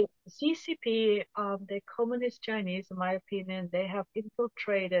 Yeah. the CCP, the Communist Chinese, in my opinion, they have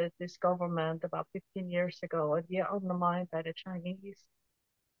infiltrated this government about 15 years ago, and they're undermined by the Chinese.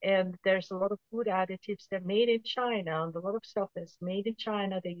 And there's a lot of food additives that are made in China, and a lot of stuff that's made in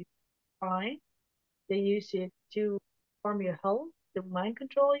China they use fine. They use it to harm your health, to mind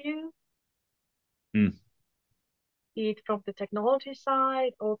control you, Mm. be it from the technology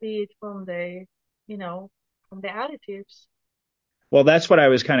side or be it you know, from the additives. Well, that's what I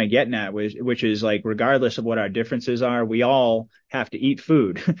was kind of getting at, which is like, regardless of what our differences are, we all have to eat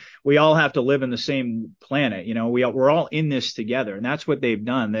food. We all have to live in the same planet. We're all in this together. And that's what they've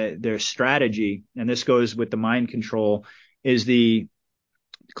done. Their strategy, and this goes with the mind control, is the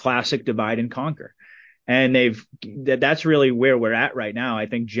classic divide and conquer. And that's really where we're at right now. I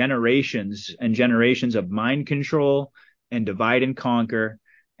think generations and generations of mind control and divide and conquer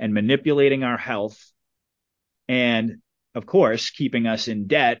and manipulating our health, and of course keeping us in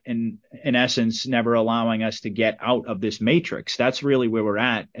debt, and in essence never allowing us to get out of this matrix. That's really where we're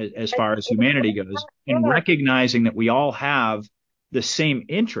at as And far as humanity goes, and yeah, recognizing that we all have the same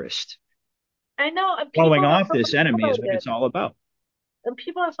interest. I know, and Blowing people are off so this enemy is what manipulated. it's all about. And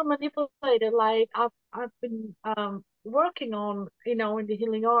people are so manipulated. Like I've been working on, in the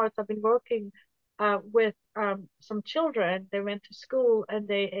healing arts. I've been working with some children. They went to school and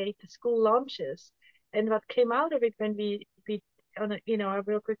they ate the school lunches. And what came out of it when we I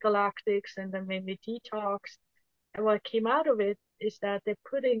work with galactics and then when we detox. And what came out of it is that they're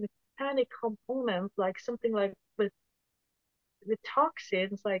putting satanic components, like something like with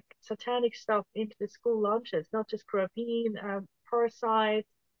toxins, like satanic stuff into the school lunches, not just graphene, parasites,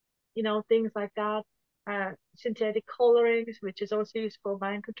 things like that. Synthetic colorings, which is also used for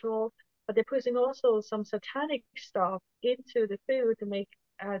mind control, but they're putting also some satanic stuff into the food to make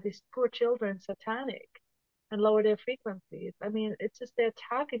these poor children satanic and lower their frequencies. I mean, it's just they're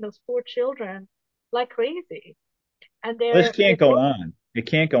attacking those poor children like crazy, and This they're can't go on. It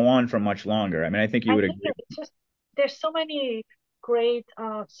can't go on for much longer. I mean, I think you I would think agree. it's just there's so many great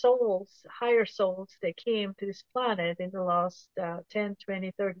souls, higher souls that came to this planet in the last 10,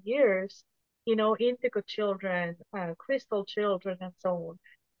 20, 30 years, indigo children, crystal children, and so on.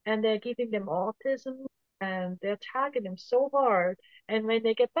 And they're giving them autism and they're tagging them so hard. And when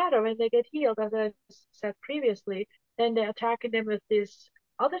they get better, when they get healed, as I said previously, then they're attacking them with this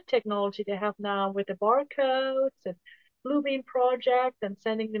other technology they have now with the barcodes and Bluebeam project and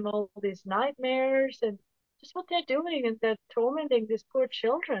sending them all these nightmares and just what they're doing and they're tormenting these poor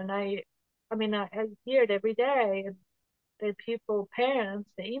children. I mean, I hear it every day, and the people, parents,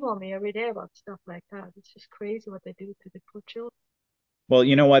 they email me every day about stuff like that. It's just crazy what they do to the poor children. Well,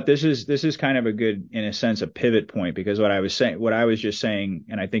 you know what? This is kind of a good, in a sense, a pivot point, because what I was just saying,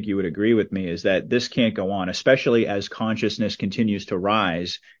 and I think you would agree with me, is that this can't go on, especially as consciousness continues to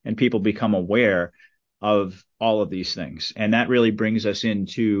rise and people become aware of all of these things. And that really brings us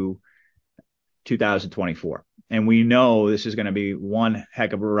into 2024. And we know this is going to be one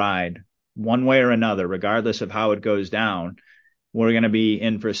heck of a ride, one way or another, regardless of how it goes down. We're going to be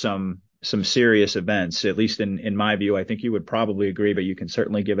in for some serious events, at least in my view. I think you would probably agree, but you can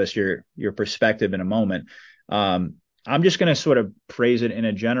certainly give us your perspective in a moment. I'm just going to sort of phrase it in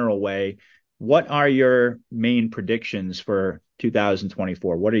a general way. What are your main predictions for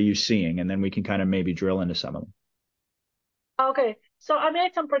 2024? What are you seeing? And then we can kind of maybe drill into some of them. Okay, so I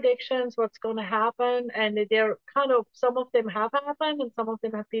made some predictions what's going to happen, and they're kind of some of them have happened and some of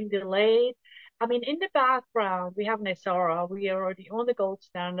them have been delayed. I mean, in the background, we have Nesara. We are already on the gold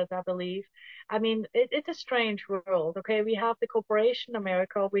standard, I believe. I mean, it's a strange world. Okay, we have the corporation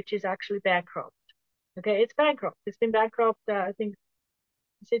America, which is actually bankrupt. Okay, it's bankrupt. It's been bankrupt, I think,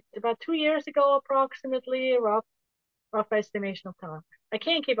 is it about 2 years ago, approximately, rough estimation of time. I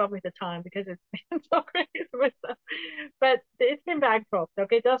can't keep up with the time because it's been so crazy with stuff. But it's been bankrupt.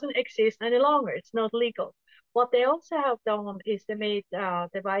 Okay, it doesn't exist any longer. It's not legal. What they also have done is they made the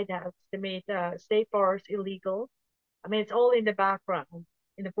White House, they made state bars illegal. I mean, it's all in the background.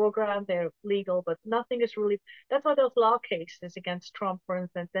 In the foreground, they're legal, but nothing is really. That's why those law cases against Trump, for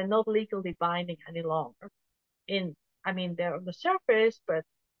instance, they're not legally binding any longer. In, I mean, they're on the surface, but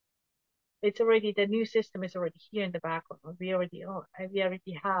it's already the new system is already here in the background. We already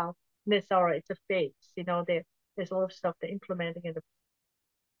have NISARA. It's a phase. There's a lot of stuff they're implementing in the.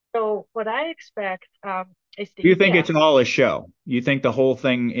 So what I expect is the Do you think EBS. it's all a show? You think the whole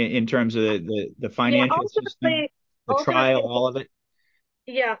thing in terms of the Yeah, financial system, the trial, ultimately, all of it?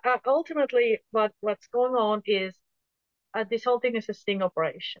 yeah, ultimately, what's going on is this whole thing is a sting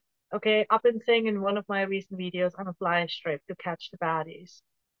operation. Okay, I've been saying in one of my recent videos, I'm a fly strip to catch the baddies.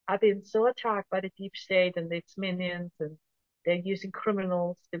 I've been so attacked by the deep state and its minions, and they're using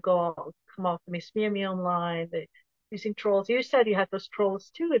criminals to come after me, smear me online. They're using trolls. You said you had those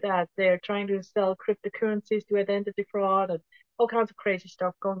trolls too, that they're trying to sell cryptocurrencies to identity fraud and all kinds of crazy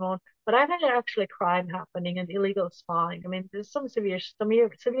stuff going on. But I've had actually crime happening and illegal spying. I mean, there's some severe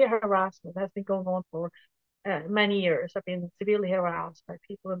harassment has been going on for many years. I've been severely harassed by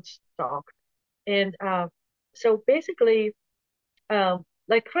people and stalked. And so basically,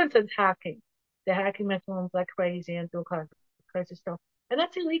 like for instance, hacking. They're hacking my phones like crazy and do kind of crazy stuff. And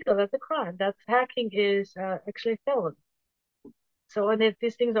that's illegal. That's a crime. That's hacking is actually a felony. So, and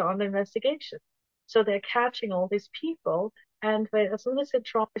these things are under investigation. So they're catching all these people. And as soon as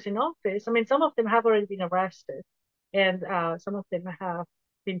Trump is in office, I mean, some of them have already been arrested and some of them have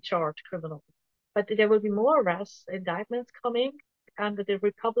been charged criminally. But there will be more arrests, indictments coming under the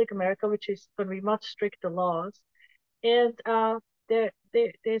Republic America, which is going to be much stricter laws. And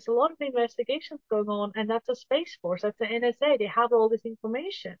there's a lot of investigations going on, and that's a Space Force, that's the NSA. They have all this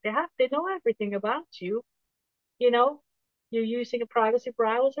information. They know everything about you, you know, you're using a privacy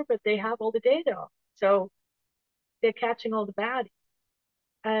browser, but they have all the data. So they're catching all the baddies.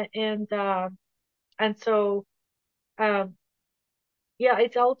 Uh, and and so yeah,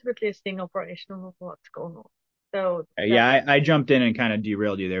 it's ultimately a sting operation of what's going on. So Yeah, that's I jumped in and kind of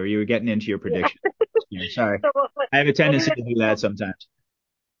derailed you there. You were getting into your yeah. prediction. Yeah, sorry. So I have a what did tendency we to do that sometimes.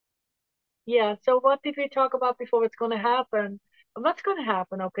 yeah, so what did we talk about before what's going to happen? What's going to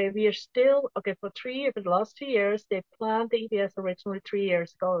happen? Okay, we are still okay for the last 2 years. They planned the EBS originally 3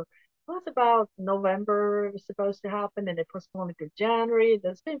 years ago. It was about November it was supposed to happen, and they postponed it to January.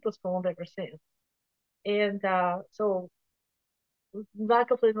 That's been postponed ever since. And so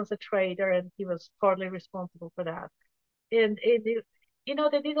Wackerford was a traitor, and he was partly responsible for that. And they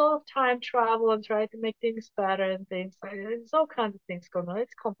did a lot of time travel and tried to make things better and things. There's all kinds of things going on.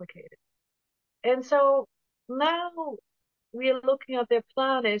 It's complicated. And so now we are looking at their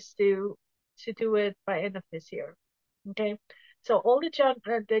plan is to do it by end of this year. Okay, so all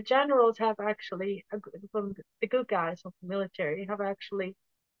the generals have actually from the good guys of the military have actually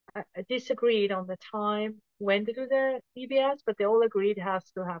disagreed on the time when to do the EBS, but they all agreed it has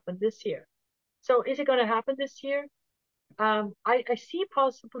to happen this year. So is it going to happen this year? I see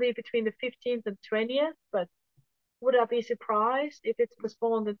possibly between the 15th and 20th, but would I be surprised if it's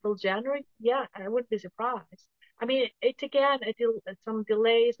postponed until January? Yeah, I wouldn't be surprised. I mean, it's again, some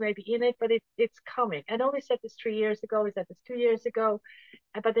delays maybe in it, but it's coming. I know we said this 3 years ago, we said this 2 years ago,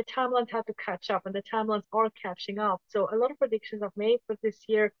 but the timelines have to catch up, and the timelines are catching up. So a lot of predictions I've made for this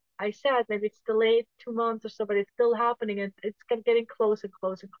year, I said maybe it's delayed 2 months or so, but it's still happening, and it's getting closer and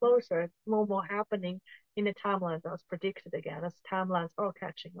closer and closer. More and more happening in the timelines as predicted again, as timelines are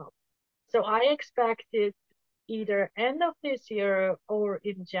catching up. So I expect it either end of this year or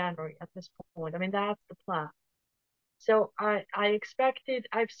in January at this point. I mean, that's the plan. So I expected,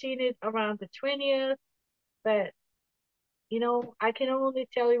 I've seen it around the 20th, but I can only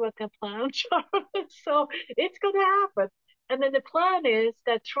tell you what the plans are. So it's going to happen. And then the plan is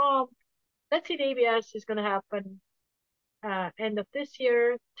that Trump, let's see, the ABS is going to happen end of this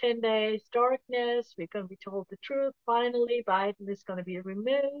year, 10 days darkness. We're going to be told the truth. Finally, Biden is going to be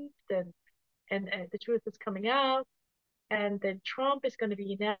removed and the truth is coming out. And then Trump is going to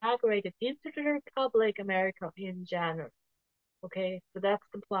be inaugurated into the Republic America in January. Okay, so that's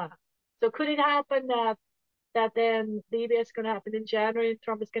the plan. So could it happen that then the EBS is going to happen in January and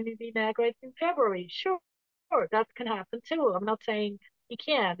Trump is going to be inaugurated in February? Sure, that can happen too. I'm not saying he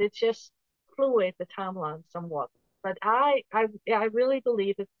can't. It's just fluid the timeline somewhat. But I really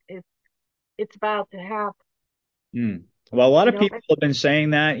believe it's about to happen. Mm. Well, a lot you of know, people have been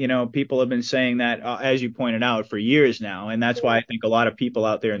saying that, people have been saying that, as you pointed out, for years now. And that's why I think a lot of people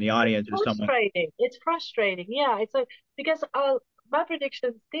out there in the it's audience, if someone, frustrating. It's frustrating. Yeah, it's like because my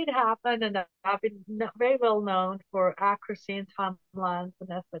predictions did happen, and I've been very well known for accuracy and timelines. And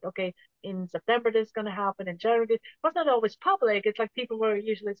that's like, okay, in September this is going to happen, in January this was not always public. It's like people were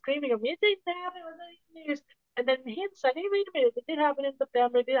usually screaming at me, "It didn't happen on the news," and then hints. I didn't wait a minute. It did happen in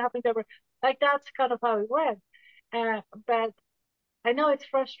September. It did happen in September. Like that's kind of how it went. But I know it's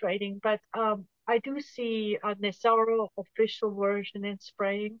frustrating, but I do see a Nesaro official version in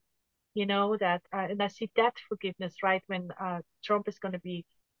spring, that, and I see debt forgiveness, right, when Trump is going to be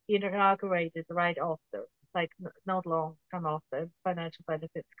inaugurated right after, like not long come after financial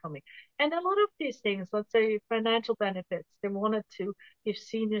benefits coming. And a lot of these things, let's say financial benefits, they wanted to give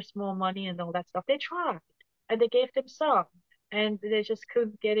seniors more money and all that stuff. They tried and they gave them some, and they just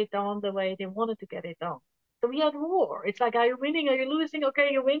couldn't get it done the way they wanted to get it done. So we had war. It's like, are you winning? Are you losing? Okay,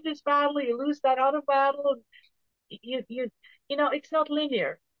 you win this battle, you lose that other battle. You you it's not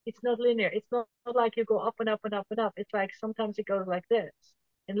linear. It's not linear. It's not like you go up and up and up and up. It's like sometimes it goes like this.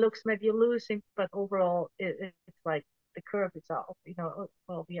 It looks maybe you're losing, but overall it's like the curve is off.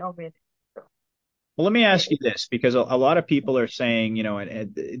 Well, we are winning. So well, let me ask you it, this, because a lot of people are saying,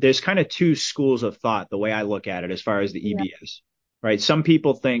 and there's kind of two schools of thought, the way I look at it, as far as the yeah. EBS, right? Some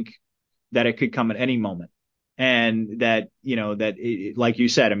people think that it could come at any moment. And that, like you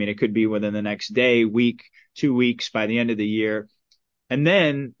said, I mean, it could be within the next day, week, 2 weeks, by the end of the year. And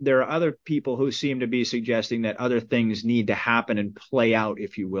then there are other people who seem to be suggesting that other things need to happen and play out,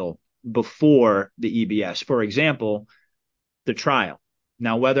 if you will, before the EBS. For example, the trial.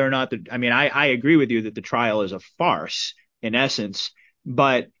 Now, whether or not I mean, I agree with you that the trial is a farce in essence,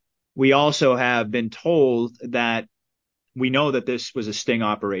 but we also have been told that we know that this was a sting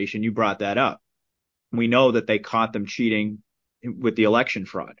operation. You brought that up. We know that they caught them cheating with the election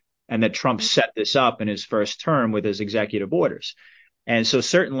fraud, and that Trump set this up in his first term with his executive orders. And so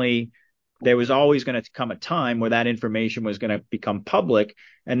certainly there was always going to come a time where that information was going to become public.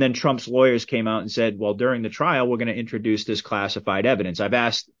 And then Trump's lawyers came out and said, well, during the trial, we're going to introduce this classified evidence. I've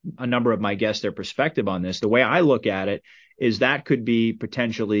asked a number of my guests their perspective on this. The way I look at it is that could be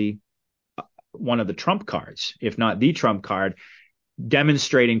potentially one of the Trump cards, if not the Trump card,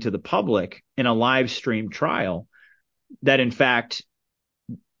 demonstrating to the public in a live stream trial that, in fact,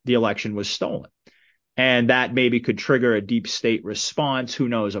 the election was stolen. And that maybe could trigger a deep state response. Who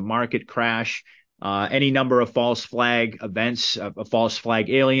knows? A market crash, any number of false flag events, a false flag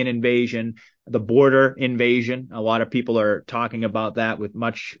alien invasion, the border invasion. A lot of people are talking about that with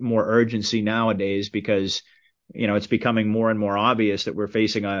much more urgency nowadays because, it's becoming more and more obvious that we're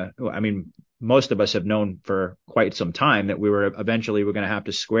facing I mean, most of us have known for quite some time that we're going to have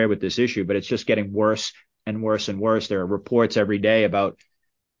to square with this issue, but it's just getting worse and worse and worse. There are reports every day about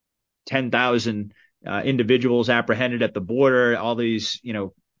 10,000 individuals apprehended at the border, all these,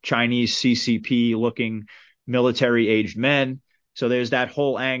 Chinese CCP looking military aged men. So there's that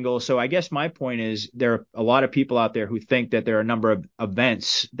whole angle. So I guess my point is there are a lot of people out there who think that there are a number of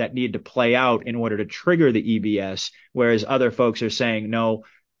events that need to play out in order to trigger the EBS, whereas other folks are saying, no,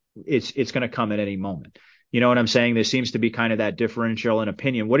 it's going to come at any moment. You know what I'm saying? There seems to be kind of that differential in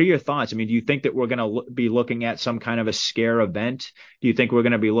opinion. What are your thoughts? I mean, do you think that we're going to be looking at some kind of a scare event? Do you think we're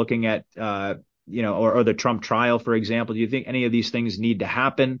going to be looking at, or the Trump trial, for example? Do you think any of these things need to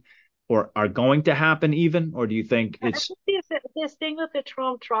happen or are going to happen even? Or do you think I it's, think this thing with the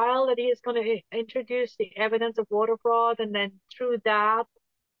Trump trial that he is going to introduce the evidence of voter fraud, and then through that,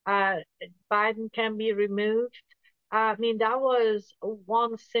 uh, Biden can be removed. I mean, that was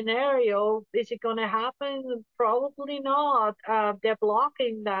one scenario. Is it going to happen? Probably not. They're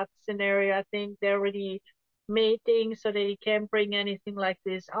blocking that scenario. I think they already made things so that he can't bring anything like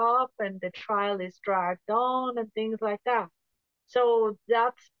this up, and the trial is dragged on and things like that. So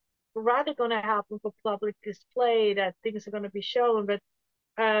that's rather going to happen for public display, that things are going to be shown. But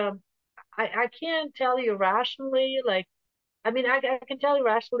um, I can't tell you rationally, like, I mean, I can tell you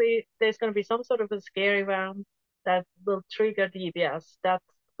rationally there's going to be some sort of a scary round that will trigger DBS. That's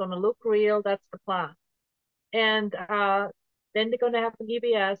going to look real. That's the plan. And then they're going to have an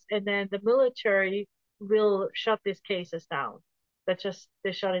EBS, and then the military will shut these cases down.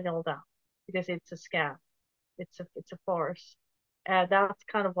 They're shutting it all down because it's a scam. It's a farce. That's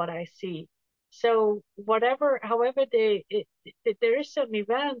kind of what I see. So however there is some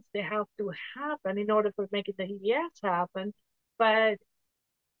events they have to happen in order for making the EBS happen, but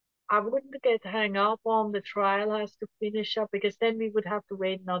I wouldn't get hung up on the trial has to finish up, because then we would have to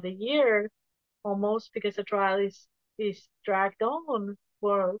wait another year almost, because the trial is dragged on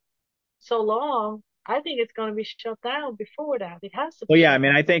for so long. I think it's going to be shut down before that. It has to be Well, yeah, I shut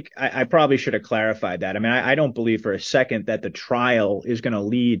mean, down. I think I probably should have clarified that. I mean, I don't believe for a second that the trial is going to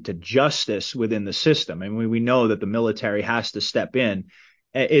lead to justice within the system. And we know that the military has to step in.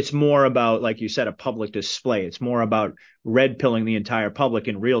 It's more about, like you said, a public display. It's more about red pilling the entire public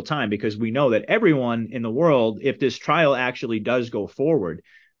in real time because we know that everyone in the world, if this trial actually does go forward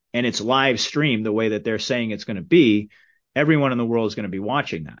and it's live streamed the way that they're saying it's going to be, everyone in the world is going to be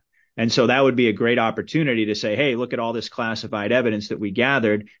watching that. And so that would be a great opportunity to say, hey, look at all this classified evidence that we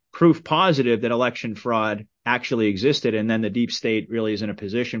gathered, proof positive that election fraud actually existed. And then the deep state really is in a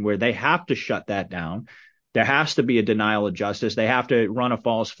position where they have to shut that down. There has to be a denial of justice. They have to run a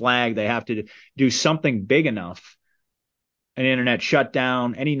false flag. They have to do something big enough, an internet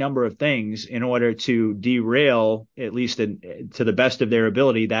shutdown, any number of things in order to derail, at least to the best of their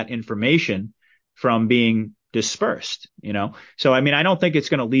ability, that information from being dispersed, you know? So, I mean, I don't think it's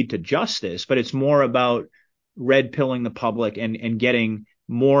going to lead to justice, but it's more about red pilling the public and getting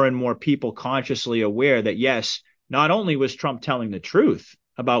more and more people consciously aware that, yes, not only was Trump telling the truth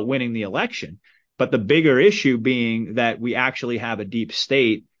about winning the election, but the bigger issue being that we actually have a deep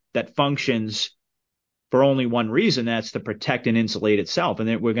state that functions for only one reason, that's to protect and insulate itself. And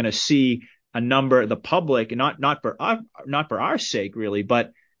that we're going to see a number, the public, not for our sake really,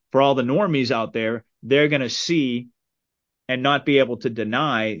 but for all the normies out there, they're going to see and not be able to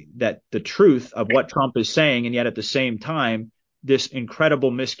deny that the truth of what Trump is saying, and yet at the same time, this incredible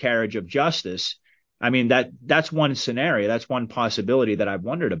miscarriage of justice. I mean, that's one scenario, that's one possibility that I've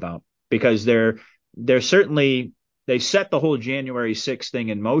wondered about because they're certainly they set the whole January 6th thing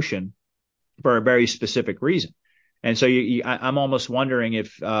in motion for a very specific reason. And so I'm almost wondering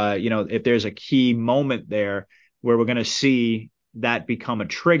if, if there's a key moment there where we're going to see that become a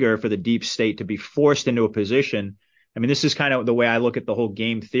trigger for the deep state to be forced into a position. I mean, this is kind of the way I look at the whole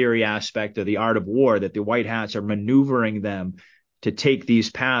game theory aspect of the art of war, that the white hats are maneuvering them to take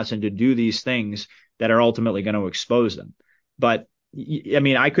these paths and to do these things that are ultimately going to expose them. But I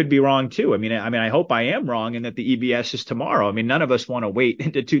mean, I could be wrong too. I hope I am wrong and that the EBS is tomorrow. I mean, none of us want to wait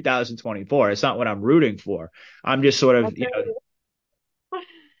into 2024. It's not what I'm rooting for. I'm just sort of,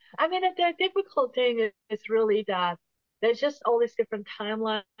 I mean, the difficult thing is really that there's just all these different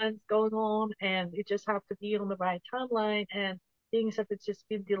timelines going on, and you just have to be on the right timeline, and things have just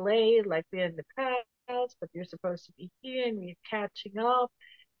been delayed, like we're in the past, but you're supposed to be here, and we're catching up.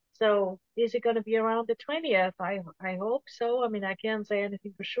 So is it going to be around the 20th? I hope so. I mean, I can't say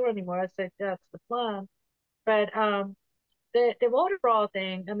anything for sure anymore. I said that's the plan. But the voter fraud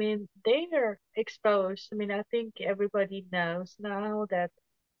thing, I mean, they are exposed. I mean, I think everybody knows now that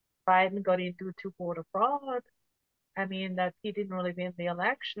Biden got into voter fraud. I mean, that he didn't really win the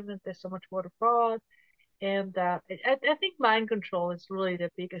election, and there's so much voter fraud. And I think mind control is really the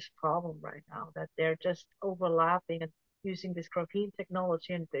biggest problem right now, that they're just overlapping and using this croaking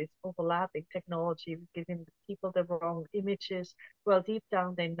technology and this overlapping technology, giving people the wrong images. Well, deep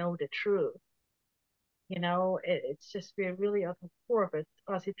down, they know the truth. It's just we're really at the core of it.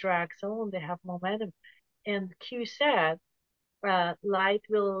 As it drags on, they have momentum. And Q said, light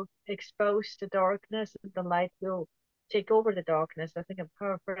will expose the darkness, and the light will take over the darkness. I think I'm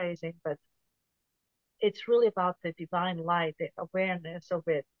paraphrasing, but it's really about the divine light, the awareness of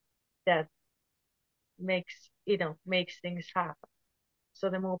it that makes things happen. So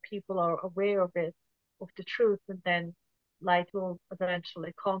the more people are aware of it, of the truth, and then light will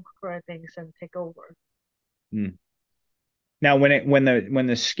eventually conquer things and take over. hmm. Now when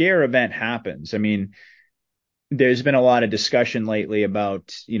the scare event happens, I mean, there's been a lot of discussion lately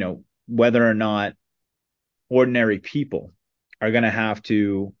about, whether or not ordinary people are going to have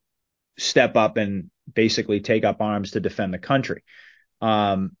to step up and basically take up arms to defend the country.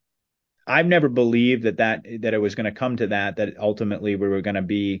 Um, I've never believed that it was going to come to that ultimately we were going to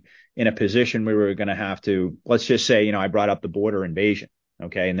be in a position where we were going to have to, let's just say, I brought up the border invasion.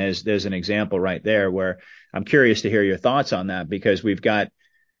 Okay. And there's an example right there where I'm curious to hear your thoughts on that because we've got,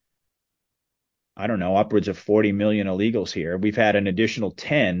 I don't know, upwards of 40 million illegals here. We've had an additional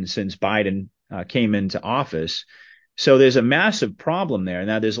 10 since Biden came into office. So there's a massive problem there.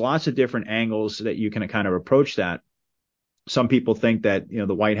 Now, there's lots of different angles that you can kind of approach that. Some people think that,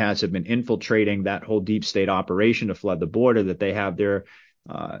 the White Hats have been infiltrating that whole deep state operation to flood the border, that they have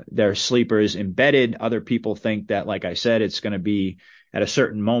their sleepers embedded. Other people think that, like I said, it's going to be at a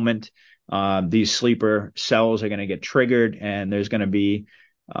certain moment. These sleeper cells are going to get triggered and there's going to be,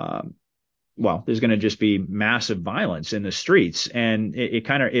 there's going to just be massive violence in the streets. And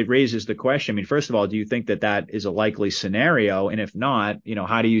it raises the question. I mean, first of all, do you think that is a likely scenario? And if not,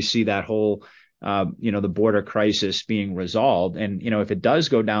 how do you see that whole the border crisis being resolved. And, if it does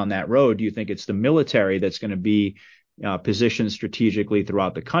go down that road, do you think it's the military that's going to be positioned strategically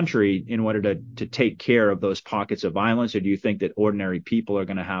throughout the country in order to take care of those pockets of violence? Or do you think that ordinary people are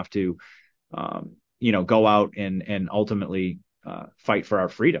going to have to, go out and ultimately fight for our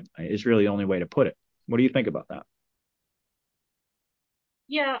freedom? Is really the only way to put it. What do you think about that?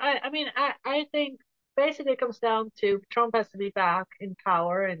 Yeah, I mean, I think basically it comes down to Trump has to be back in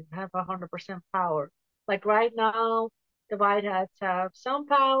power and have 100% power. Like right now, the White Hats have some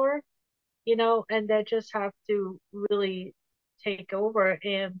power, and they just have to really take over.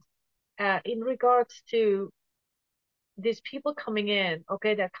 And in regards to these people coming in,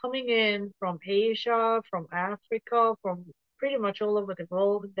 okay, they're coming in from Asia, from Africa, from pretty much all over the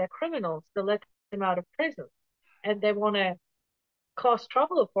world. They're criminals. They let them out of prison, and they want to cause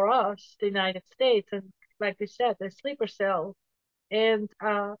trouble for us, the United States. And like we said, the sleeper cell. And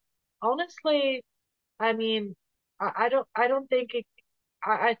honestly, I mean, I don't think it.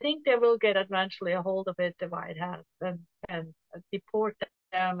 I think they will get eventually a hold of it, the White House, and deport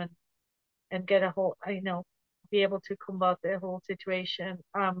them and get a whole, be able to combat the whole situation.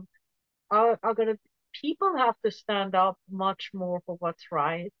 Are gonna people have to stand up much more for what's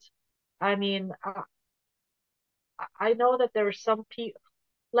right. I mean, I know that there are some people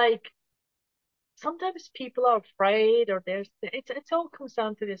like sometimes people are afraid or it's all comes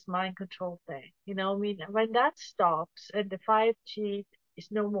down to this mind control thing. I mean, when that stops and the 5G is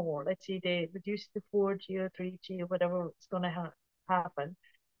no more, let's see, they reduce to 4G or 3G or whatever is going to happen,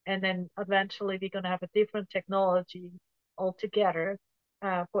 and then eventually we're going to have a different technology altogether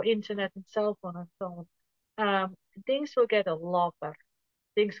for internet and cell phone and so on. Things will get a lot better.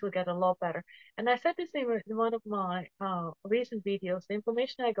 Things will get a lot better. And I said this in one of my recent videos. The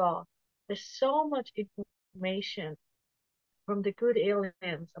information I got, there's so much information from the good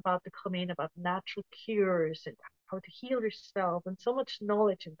aliens about to come in, about natural cures and how to heal yourself, and so much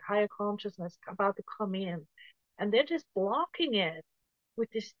knowledge and higher consciousness about to come in. And they're just blocking it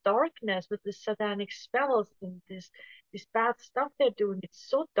with this darkness, with this satanic spells and this bad stuff they're doing. It's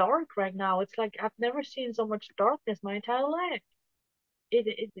so dark right now. It's like I've never seen so much darkness my entire life.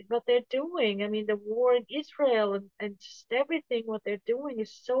 What they're doing. I mean, the war in Israel and just everything what they're doing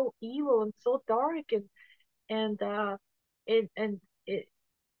is so evil and so dark and and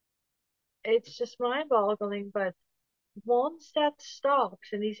it's just mind-boggling. But once that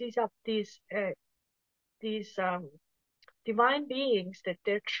stops and these divine beings that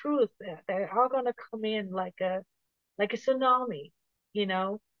their truth they are gonna come in like a tsunami, you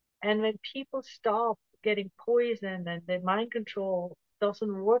know. And when people stop getting poisoned and the mind control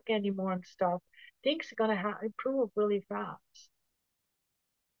doesn't work anymore and stuff, things are gonna improve really fast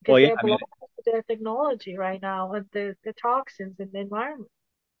Well, because yeah, they're I mean, blocking their technology right now and the toxins in the environment.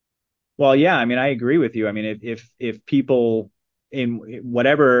 Well, yeah, I mean, I agree with you. I mean, if people in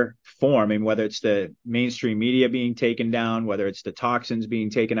whatever form, I mean, whether it's the mainstream media being taken down, whether it's the toxins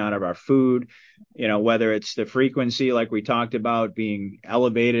being taken out of our food, whether it's the frequency, like we talked about, being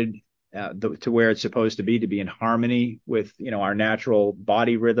elevated to where it's supposed to be in harmony with, our natural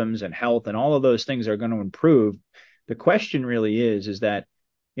body rhythms and health, and all of those things are going to improve. The question really is that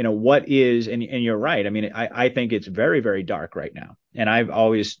what is, and you're right. I mean, I think it's very, very dark right now. And I've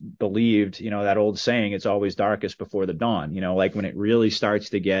always believed, that old saying, it's always darkest before the dawn, like when it really starts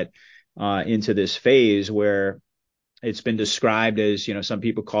to get into this phase where it's been described as, some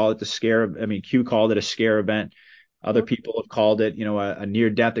people call it the scare. I mean, Q called it a scare event. Other Mhm. people have called it, a near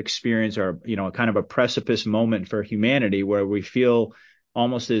death experience, or, a kind of a precipice moment for humanity where we feel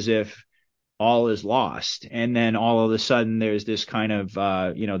almost as if all is lost. And then all of a sudden there's this kind of,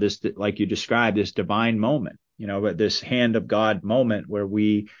 this, like you described, this divine moment, but this hand of God moment where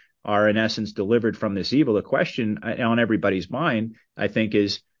we are in essence delivered from this evil. The question on everybody's mind, I think,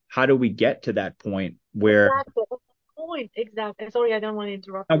 is how do we get to that point where, Exactly. That's the point. Exactly. Sorry, I don't want to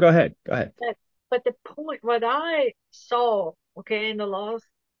interrupt oh, you. go ahead, go ahead. But, but the point, what I saw, okay, in the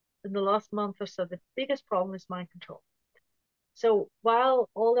last month or so, the biggest problem is mind control. So while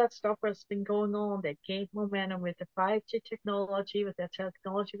all that stuff has been going on, they gained momentum with the 5G technology, with the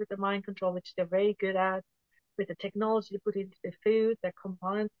technology with the mind control, which they're very good at, with the technology put into the food that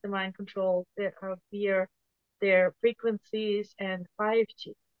combines the mind control via their frequencies and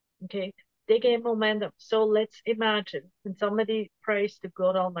 5G. Okay, they gain momentum. So let's imagine when somebody prays to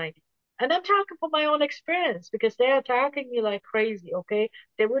God Almighty. And I'm talking from my own experience because they're attacking me like crazy. Okay,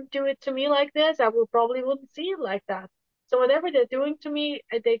 they wouldn't do it to me like this. Probably wouldn't see it like that. So whatever they're doing to me,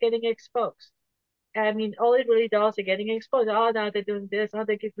 they're getting exposed. I mean, all it really does is getting exposed. Oh, now they're doing this. Oh,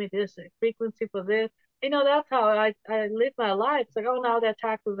 they give me this frequency for this. That's how I live my life. It's like, oh, now they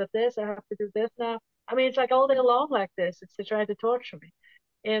attack me with this. I have to do this now. I mean, it's like all day long like this. It's to try to torture me.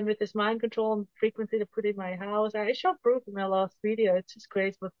 And with this mind control and frequency to put in my house, I showed proof in my last video. It's just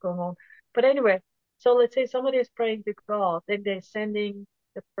crazy what's going on. But anyway, so let's say somebody is praying to God, then they're sending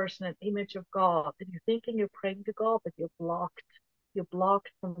the person an image of God, and you're thinking you're praying to God, but you're blocked. You're blocked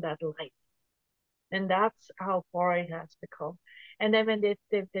from that light. And that's how far it has become. And then when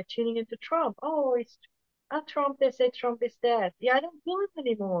they're tuning into Trump, oh, it's Trump, they say Trump is dead. Yeah, I don't feel him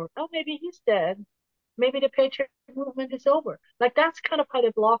anymore. Oh, maybe he's dead. Maybe the patriot movement is over. Like that's kind of how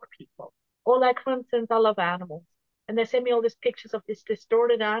they block people. Or like, for instance, I love animals. And they send me all these pictures of these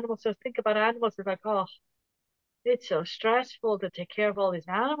distorted animals. So I think about animals, it's like, oh, it's so stressful to take care of all these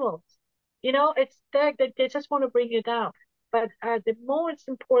animals. It's they just want to bring you down. But the most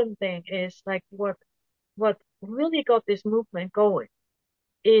important thing is like what really got this movement going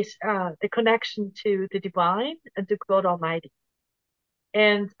is the connection to the divine and to God Almighty.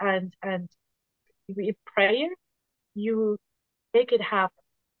 And in prayer, you make it happen.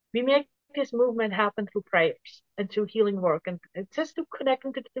 We make this movement happen through prayers and through healing work and just to connect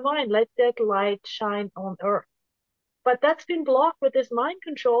to the divine. Let that light shine on earth. But that's been blocked with this mind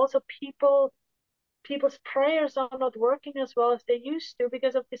control. So people's prayers are not working as well as they used to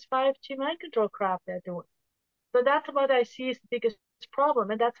because of this 5G mind control crap they're doing. So that's what I see is the biggest problem,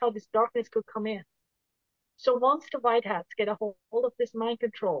 and that's how this darkness could come in. So once the white hats get a hold of this mind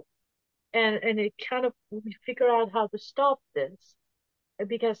control, and it kind of we figure out how to stop this,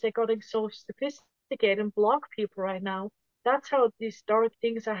 because they're getting so sophisticated and block people right now. That's how these dark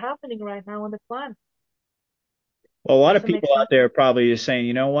things are happening right now on the planet. Well, a lot Does of it make people out sense? there probably is saying,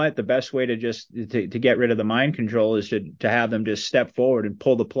 you know what, the best way to just to get rid of the mind control is to have them just step forward and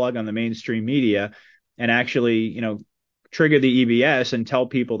pull the plug on the mainstream media and actually, trigger the EBS and tell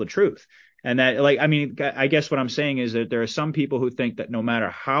people the truth. And that, like, I mean, I guess what I'm saying is that there are some people who think that no matter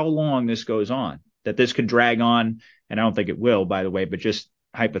how long this goes on, that this could drag on, and I don't think it will, by the way, but just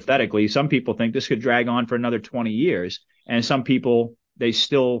hypothetically, some people think this could drag on for another 20 years. And some people, they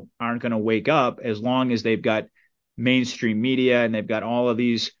still aren't going to wake up as long as they've got mainstream media and they've got all of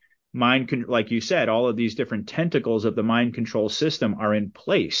these like you said, all of these different tentacles of the mind control system are in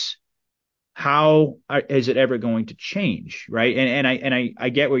place. How is it ever going to change, right? And I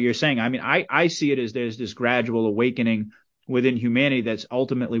get what you're saying. I mean, I see it as there's this gradual awakening within humanity that's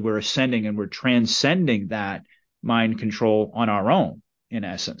ultimately we're ascending and we're transcending that mind control on our own, in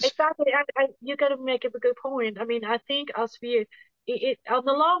essence. Exactly. You got to make a good point. I mean, I think as on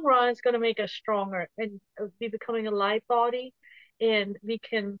the long run, it's going to make us stronger and be becoming a light body, and we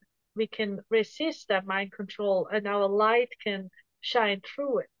can resist that mind control, and our light can shine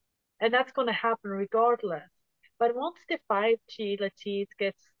through it, and that's going to happen regardless. But once the 5G, let's see, it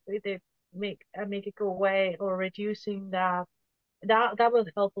gets they make it go away or reducing that will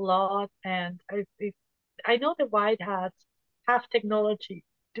help a lot. And I know the white hats have technology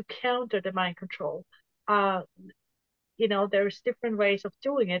to counter the mind control. Uh, there's different ways of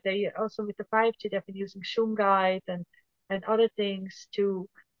doing it. They also with the 5G, they've been using Shungite and other things to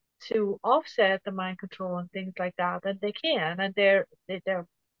offset the mind control and things like that. And they can, and they're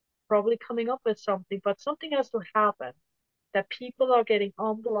probably coming up with something, but something has to happen that people are getting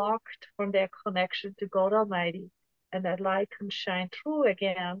unblocked from their connection to God Almighty, and that light can shine through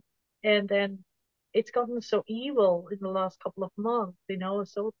again. And then it's gotten so evil in the last couple of months,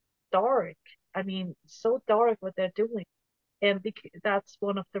 so dark. I mean, so dark what they're doing. And that's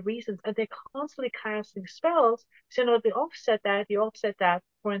one of the reasons. And they're constantly casting spells. So, you offset that,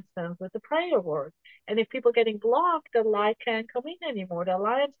 for instance, with the prayer word. And if people getting blocked, the light can't come in anymore. The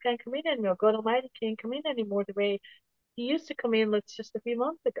alliance can't come in anymore. God Almighty can't come in anymore the way he used to come in, let's just a few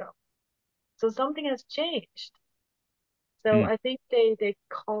months ago. So something has changed. So Mm. I think they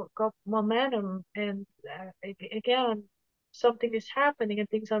got momentum, and again, something is happening and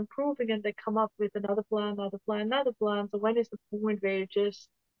things are improving, and they come up with another plan, another plan, another plan. So when is the point where you just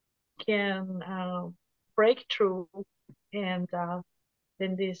can break through, and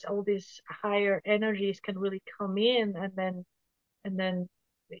then this all these higher energies can really come in, and then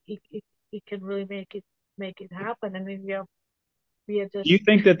it can really make it happen. And then we are Do you just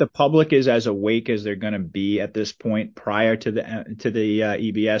think that the public is as awake as they're going to be at this point prior to the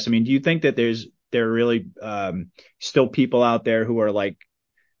EBS? I mean, do you think that there are really still people out there who are like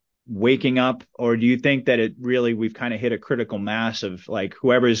waking up, or do you think that it really we've kind of hit a critical mass of like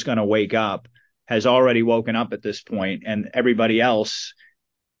whoever's going to wake up has already woken up at this point, and everybody else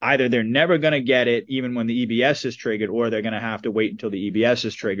either they're never going to get it even when the EBS is triggered, or they're going to have to wait until the EBS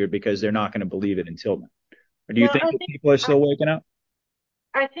is triggered because they're not going to believe it until then. Or do you No, think that people are I, still waking up?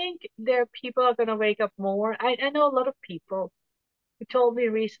 I think there people are gonna wake up more. I know a lot of people who told me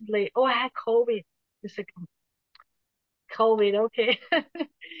recently, "Oh, I had COVID." It's like COVID, okay.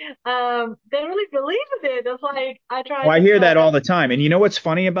 They really believe it. It's like I Well, tried I to hear tell that them. all the time. And you know what's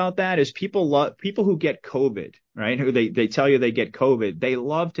funny about that is people who get COVID, right? Who they tell you they get COVID, they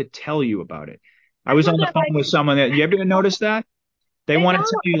love to tell you about it. I I was know on the they're phone like, with someone that you ever notice that? They I want to know,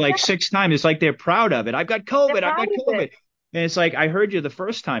 tell you like exactly. six times. It's like they're proud of it. I've got They're COVID. I've proud got of COVID. it. And it's like, I heard you the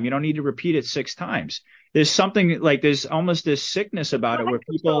first time. You don't need to repeat it six times. There's something like there's almost this sickness It's about it where mind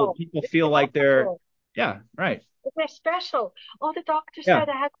control. people It's feel mind like they're, control. yeah, right. They're special. Oh, the doctor Yeah. said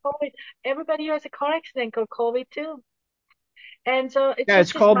I had COVID. Everybody who has a car accident got COVID too. And so it's Yeah.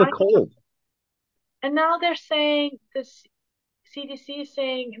 It's just this called the mind control. cold. And now they're saying this CDC is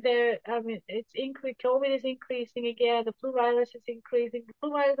saying I mean, it's increasing. COVID is increasing again. The flu virus is increasing. The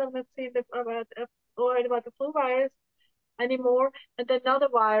flu virus, I'm not seeing about worried about the flu virus anymore. And then another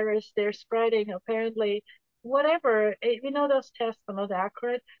virus they're spreading, apparently. Whatever, we know those tests are not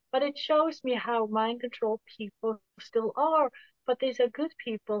accurate, but it shows me how mind control people still are. But these are good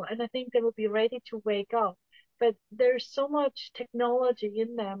people, and I think they will be ready to wake up. But there's so much technology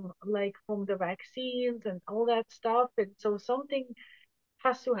in them, like from the vaccines and all that stuff. And so something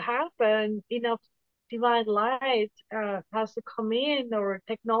has to happen, enough divine light has to come in, or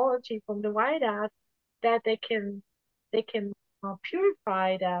technology from the White House, that they can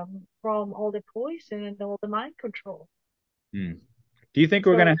purify them from all the poison and all the mind control. Hmm. Do you think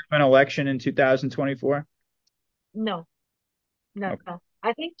we're going to So have an election in 2024? no, no, Okay. no.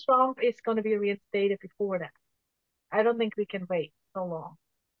 I think Trump is going to be reinstated before that. I don't think we can wait so long.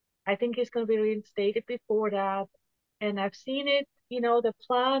 I think he's going to be reinstated before that. And I've seen it, the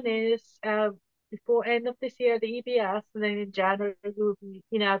plan is before end of this year, the EBS, and then in January it will be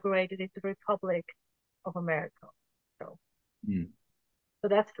inaugurated into the Republic of America. So, Hmm. so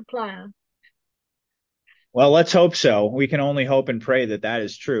that's the plan. Well, let's hope so. We can only hope and pray that that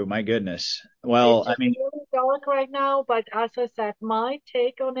is true. My goodness. Well, It's I just mean, really dark right now, but as I said, my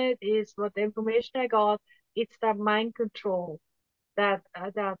take on it is what the information I got, it's that mind control that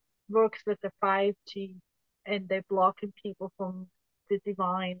works with the 5G, and they're blocking people from the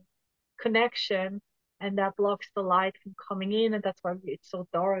divine connection, and that blocks the light from coming in, and that's why it's so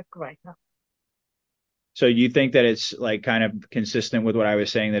dark right now. so you think that it's like kind of consistent with what I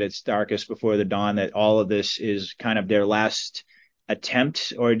was saying, that it's darkest before the dawn, that all of this is kind of their last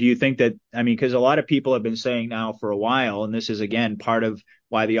attempt? Or do you think that, I mean, because a lot of people have been saying now for a while, and this is again part of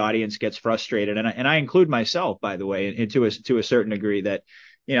why the audience gets frustrated, and I include myself, by the way, to a certain degree, that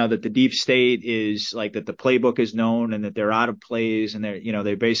that the deep state is like that the playbook is known and that they're out of plays and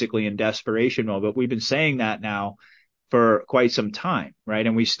they're basically in desperation mode. But we've been saying that now for quite some time, right?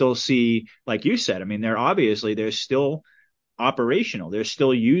 And we still see, like you said, I mean, they're still operational. They're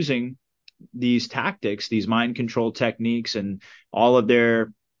still using these tactics, these mind control techniques, and all of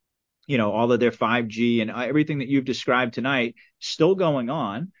their, all of their 5G and everything that you've described tonight still going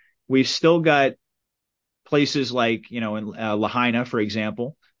on. We've still got places like, in Lahaina, for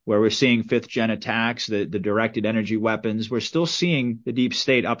example, where we're seeing fifth gen attacks, the directed energy weapons. We're still seeing the deep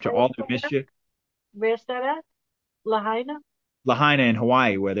state up to Where's all their that at? mischief. Where's that at? Lahaina? Lahaina in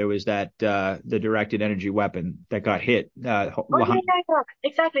Hawaii, where there was that the directed energy weapon that got hit. Oh yeah, Lahaina. yeah, yeah.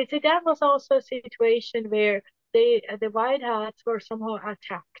 Exactly. So that was also a situation where the White Hats were somehow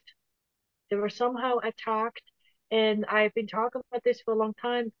attacked. They were somehow attacked, and I've been talking about this for a long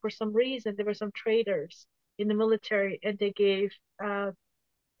time. For some reason, there were some traitors in the military, and they gave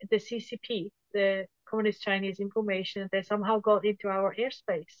the CCP, the Communist Chinese information. They somehow got into our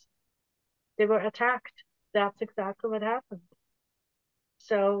airspace. They were attacked. That's exactly what happened.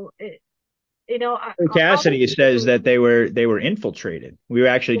 So, Cassidy says obviously, that they were infiltrated. We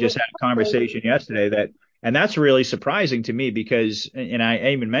actually they were just had a conversation yesterday and that's really surprising to me because, and I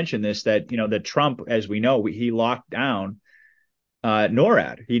even mentioned this, that that Trump, as we know, he locked down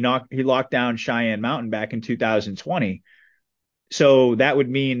NORAD. He locked down Cheyenne Mountain back in 2020. So that would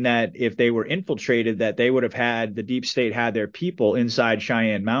mean that if they were infiltrated, that they would have had the deep state had their people inside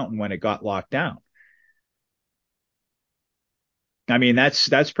Cheyenne Mountain when it got locked down. I mean,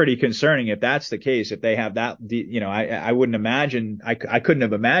 that's pretty concerning if that's the case. If they have that, I wouldn't imagine, I couldn't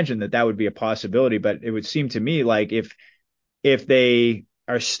have imagined that that would be a possibility. But it would seem to me like if they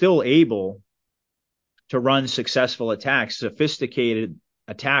are still able to run successful attacks, sophisticated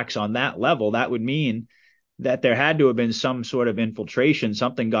attacks on that level, that would mean that there had to have been some sort of infiltration.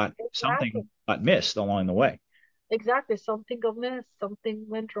 Something exactly, got missed along the way. exactly, something amiss, something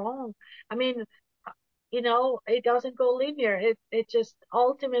went wrong. I mean, it doesn't go linear. It just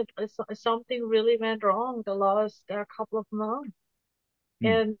ultimately something really went wrong the last couple of months.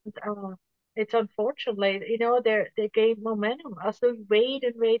 Mm, And it's unfortunate, they gained momentum. As we wait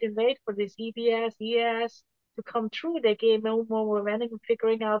and wait and wait for this EBS, ES to come through, they gain more momentum,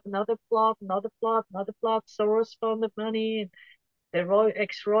 figuring out another plot, another plot, another plot. Soros funded money, and the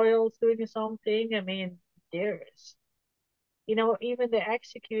ex-royals doing something. I mean, there's, even they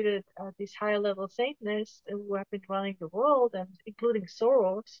executed these high-level Satanists who have been running the world, and including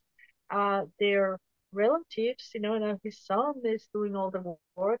Soros, their relatives, and his son is doing all the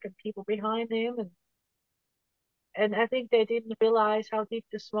work and people behind him, and I think they didn't realize how deep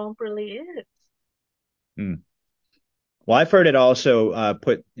the swamp really is. mm. Well, I've heard it also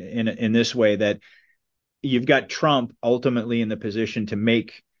put in this way that you've got Trump ultimately in the position to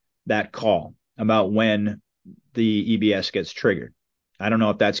make that call about when the EBS gets triggered. I don't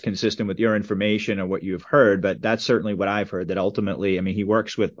know if that's consistent with your information or what you've heard, but that's certainly what I've heard. That ultimately, I mean, he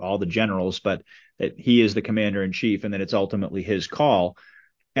works with all the generals, but that he is the commander in chief, and that it's ultimately his call. It's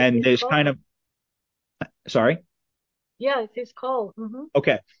And his there's kind call. of, sorry. Yeah, it's his call.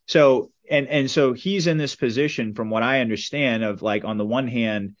 Okay. So he's in this position from what I understand of like on the one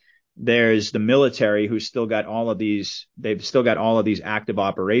hand there's the military who's still got all of these they've still got all of these active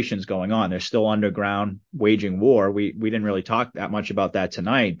operations going on. They're still underground waging war. We didn't really talk that much about that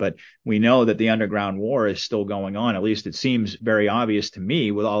tonight, but we know that the underground war is still going on. At least it seems very obvious to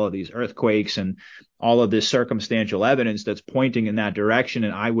me with all of these earthquakes and all of this circumstantial evidence that's pointing in that direction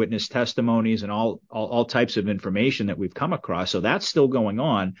and eyewitness testimonies and all types of information that we've come across. So that's still going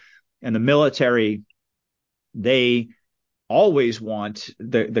on. And the military, they always want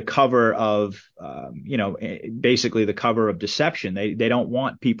the cover of basically the cover of deception. They don't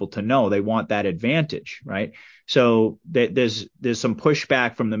want people to know. They want that advantage, right? So there's some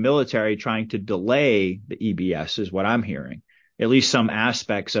pushback from the military trying to delay the EBS is what I'm hearing. At least some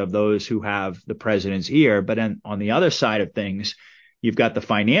aspects of those who have the president's ear. But then on the other side of things, you've got the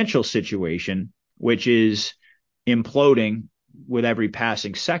financial situation, which is imploding with every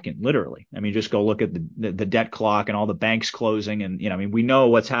passing second, literally. I mean, just go look at the debt clock and all the banks closing. And, I mean, we know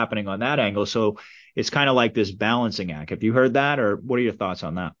what's happening on that angle. So it's kind of like this balancing act. Have you heard that, or what are your thoughts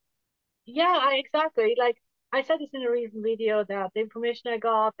on that? Yeah, exactly. Like I said this in a recent video, that the information I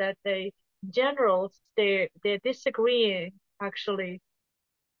got, that the generals, they're disagreeing actually.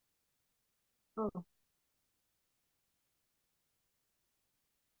 Oh,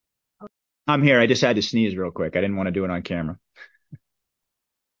 I'm here. I just had to sneeze real quick. I didn't want to do it on camera.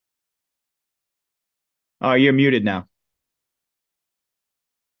 Oh, you're muted now.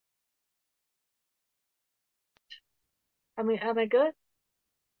 I mean, am I good?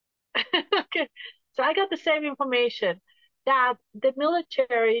 Okay. So I got the same information that the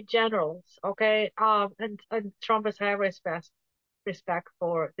military generals, okay, and Trump has high respect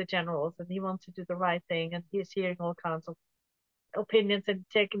for the generals, and he wants to do the right thing, and he's hearing all kinds of opinions and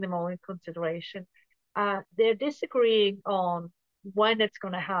taking them all in consideration. They're disagreeing on when it's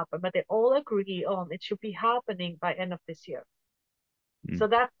going to happen, but they all agree on it should be happening by end of this year. Mm. So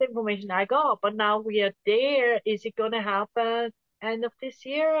that's the information I got. But now we are there. Is it going to happen end of this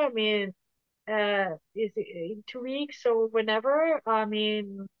year? I mean, is it in 2 weeks or whenever? I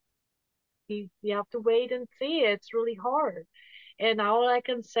mean, you have to wait and see. It's really hard. And all I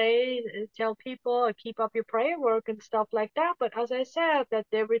can say is tell people keep up your prayer work and stuff like that. But as I said, that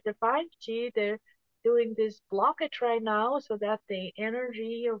they're with the 5G, they're doing this blockage right now so that the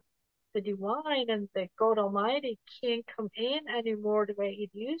energy of the divine and the God Almighty can't come in anymore the way it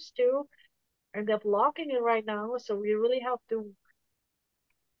used to. And they're blocking it right now. So we really have to,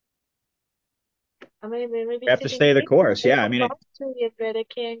 I mean, we may be We have to sitting stay the here course. in Yeah. I a mean, period where they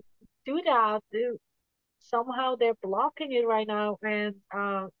can't do that. Somehow they're blocking it right now. And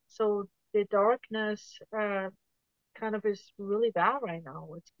so the darkness kind of is really bad right now.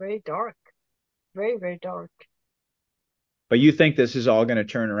 It's very dark, very, very dark. but you think this is all going to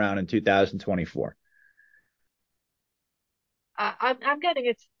turn around in 2024? I'm getting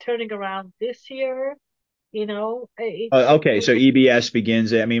it's turning around this year. It should Okay. So really. EBS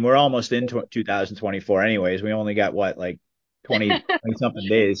begins. I mean, we're almost into 2024 anyways. We only got what, like 20 something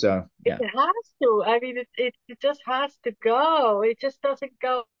days. So It yeah. has to. I mean, it just has to go. It just doesn't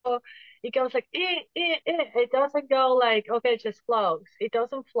go. It goes like It doesn't go like okay, it just flows. It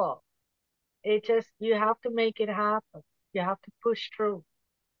doesn't flow. It just you have to make it happen. You have to push through.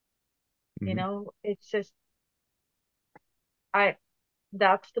 Mm-hmm. It's just I.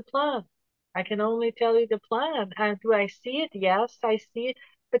 That's the plan. I can only tell you the plan. And do I see it? Yes, I see it.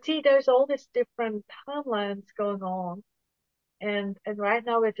 But see, there's all these different timelines going on, and right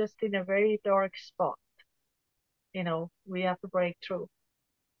now we're just in a very dark spot. We have to break through.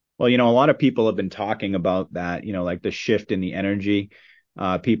 Well, a lot of people have been talking about that, like the shift in the energy.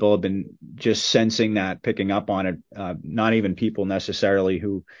 People have been just sensing that, picking up on it. Not even people necessarily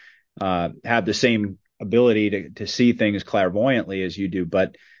who have the same ability to see things clairvoyantly as you do,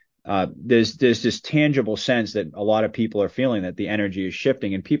 but there's this tangible sense that a lot of people are feeling that the energy is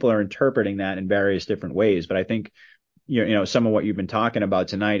shifting, and people are interpreting that in various different ways. But I think some of what you've been talking about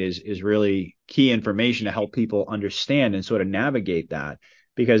tonight is really key information to help people understand and sort of navigate that,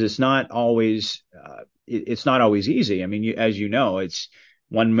 because it's not always easy. I mean, as you know, it's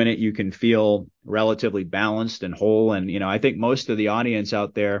one minute you can feel relatively balanced and whole, and I think most of the audience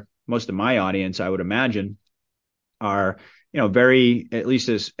out there, most of my audience, I would imagine, are very, at least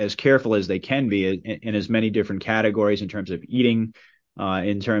as careful as they can be in as many different categories in terms of eating,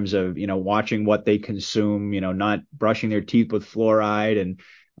 in terms of watching what they consume, not brushing their teeth with fluoride,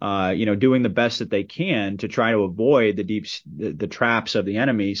 and doing the best that they can to try to avoid the traps of the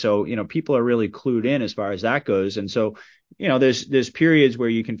enemy. So people are really clued in as far as that goes, and so there's periods where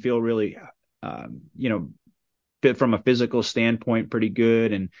you can feel really from a physical standpoint pretty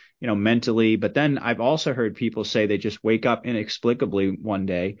good, and mentally. But then I've also heard people say they just wake up inexplicably one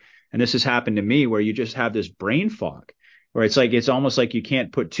day, and this has happened to me, where you just have this brain fog, where it's almost like you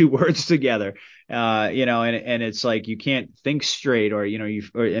can't put two words together, and it's like you can't think straight, or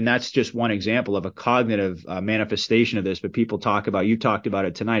and that's just one example of a cognitive manifestation of this. But you talked about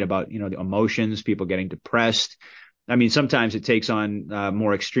it tonight, about the emotions, people getting depressed. I mean, sometimes it takes on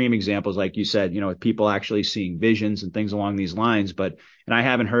more extreme examples, like you said, people actually seeing visions and things along these lines. And I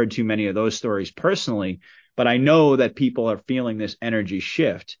haven't heard too many of those stories personally, but I know that people are feeling this energy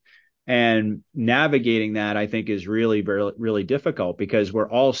shift, and navigating that, I think, is really, very, really difficult, because we're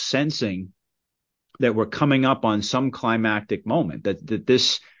all sensing that we're coming up on some climactic moment, that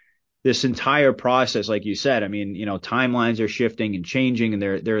this entire process, like you said, I mean, timelines are shifting and changing, and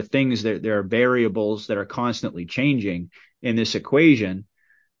there are things there are variables that are constantly changing in this equation.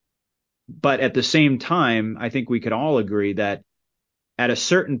 But at the same time, I think we could all agree that at a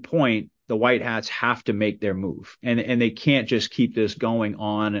certain point, the white hats have to make their move, and they can't just keep this going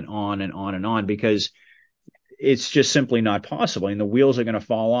on and on and on and on, because it's just simply not possible. And the wheels are going to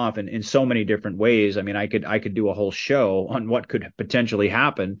fall off in so many different ways. I mean, I could do a whole show on what could potentially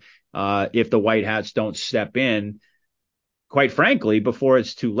happen if the white hats don't step in, quite frankly, before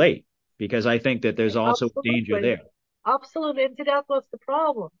it's too late, because I think that there's also danger Absolutely. there. Absolutely. And see, that was the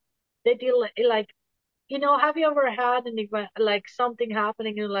problem. They deal like, have you ever had an event, like something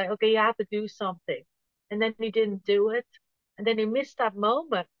happening, and you're like, okay, you have to do something, and then you didn't do it, and then you missed that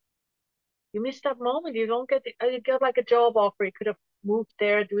moment. You missed that moment. You don't get you get like a job offer. You could have moved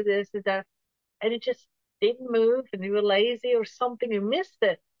there, do this, do that, and it just didn't move, and you were lazy or something. You missed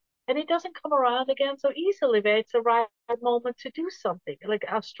it, and it doesn't come around again so easily. But it's the right moment to do something, like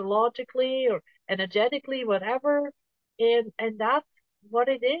astrologically or energetically, whatever. And that's what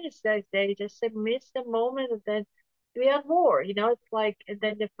it is. They just say miss the moment, and then we have more. It's like, and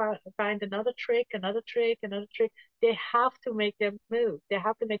then they find another trick, another trick, another trick. They have to make them move. They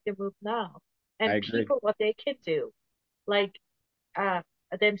have to make them move now. I And agree. people, what they can do, like uh,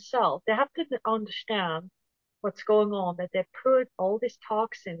 themselves. They have to understand what's going on, that they put all these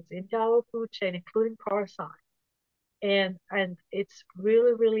toxins into our food chain, including parasites. And it's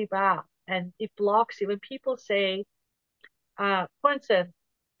really, really bad. And it blocks you. When people say, for instance,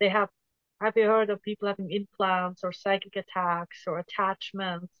 they have you heard of people having implants or psychic attacks or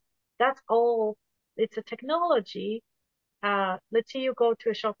attachments? That's all, it's a technology. Let's say you go to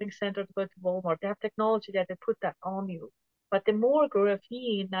a shopping center, to go to Walmart, they have technology that they put that on you. But the more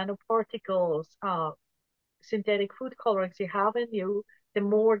graphene, nanoparticles, synthetic food colorings you have in you, the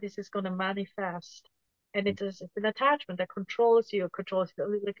more this is going to manifest. And it's an attachment that controls,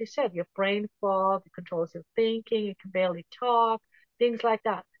 like you said, your brain fog, it controls your thinking, you can barely talk, things like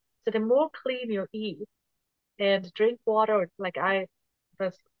that. So the more clean you eat and drink water, like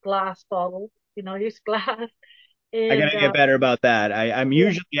this glass bottle, use glass. I And gotta get better about that. I'm yeah,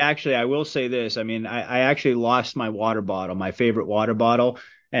 usually, actually, I will say this. I mean, I actually lost my water bottle, my favorite water bottle,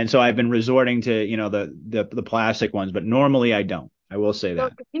 and so I've been resorting to the plastic ones. But normally I don't. I will say so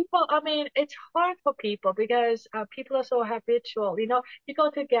that. the people, I mean, it's hard for people because people are so habitual. You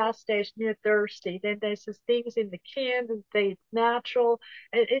go to a gas station, you're thirsty, then there's these things in the can, and it's natural.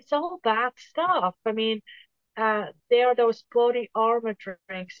 It's all bad stuff. I mean, there are those body armor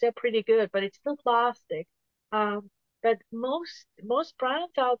drinks. They're pretty good, but it's still plastic. Um, but most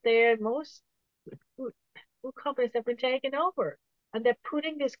brands out there, most food companies have been taken over. And they're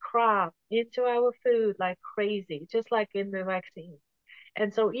putting this crap into our food like crazy, just like in the vaccine.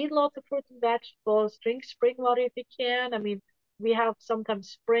 And so eat lots of fruits and vegetables, drink spring water if you can. I mean, we have sometimes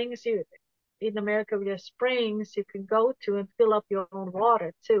springs in America, we have springs you can go to and fill up your own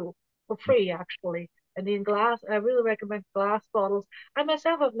water too, for free actually. And in glass, I really recommend glass bottles. I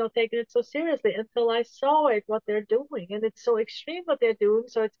myself have not taken it so seriously until I saw it, what they're doing. And it's so extreme what they're doing,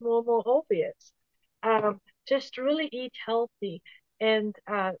 so it's more and more obvious. Just really eat healthy and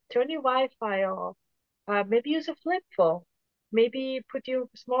turn your Wi-Fi off. Maybe use a flip phone. Maybe put your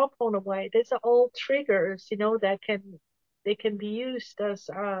smartphone away. These are all triggers, that they can be used as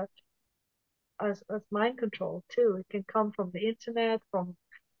mind control too. It can come from the internet, from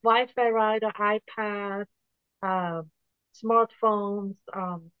Wi-Fi router, iPad, um, smartphones.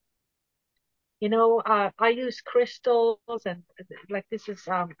 I use crystals and like this is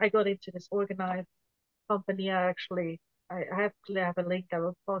I got into this organized company. I actually have a link I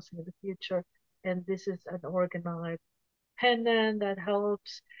will post in the future, and this is an organized pendant that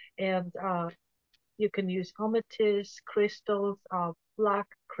helps, and you can use amethyst crystals, black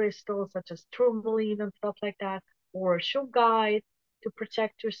crystals such as tourmaline and stuff like that, or shungite to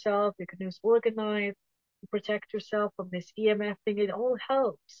protect yourself. You can use orgonite to protect yourself from this EMF thing. It all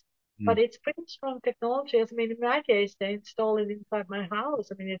helps. But Mm. it's pretty strong technology. I mean, in my case, they install it inside my house.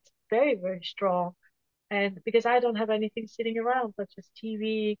 I mean, it's very, very strong. And because I don't have anything sitting around, such as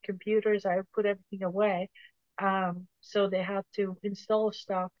TV, computers, I put everything away. So they have to install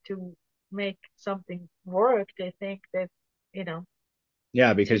stuff to make something work. They think that, you know,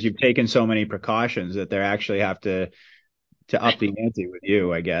 Yeah, to, because you've taken so many precautions that they actually have to up the ante with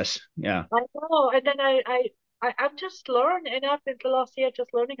you, I guess. Yeah. I know. And then I've just learned enough in the last year,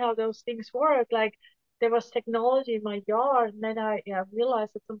 just learning how those things work. Like there was technology in my yard, and then I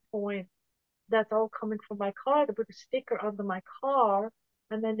realized at some point that's all coming from my car. They put a sticker under my car,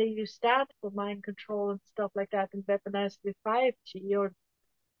 and then they use that for mind control and stuff like that, and weaponize with 5G or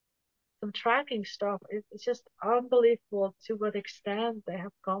some tracking stuff. It's just unbelievable to what extent they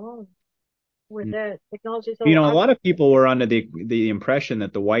have gone with their technology. You So know, a I, lot of people were under the impression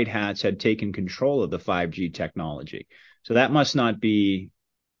that the white hats had taken control of the 5G technology. So that must not be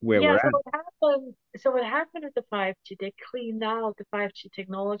where yeah. we're So at. what happened? So what happened with the 5G? They cleaned out the 5G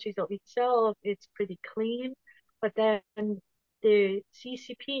technology. So itself, it's pretty clean, but then the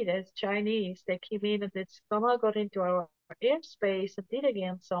CCP, that's Chinese, they came in and they somehow got into our airspace and did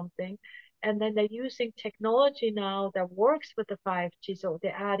again something. And then they're using technology now that works with the 5G. So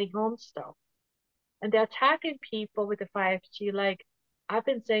they're adding on stuff and they're attacking people with the 5G. Like I've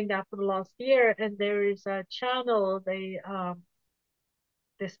been saying that for the last year, and there is a channel,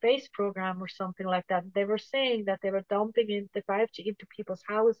 the space program or something like that. They were saying that they were dumping in the 5G into people's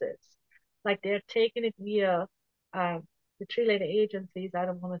houses. Like they're taking it via the three letter agencies. I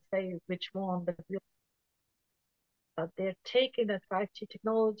don't want to say which one, but they're taking that 5G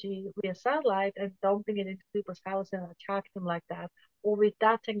technology via satellite and dumping it into people's houses and attacking them like that. Or with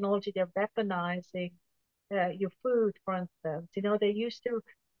that technology, they're weaponizing your food, for instance. They used to.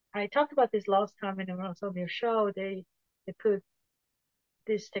 I talked about this last time when I was on your show. They put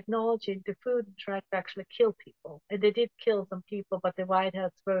this technology into food and tried to actually kill people. And they did kill some people, but the White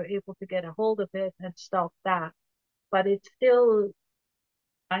Hats were able to get a hold of it and stop that. But it's still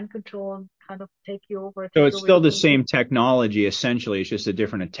mind control and kind of So take it's over your still the food. same technology, essentially. It's just a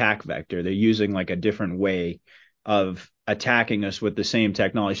different attack vector. They're using like a different way of attacking us with the same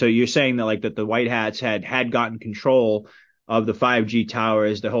technology. So you're saying that like that the white hats had gotten control of the 5G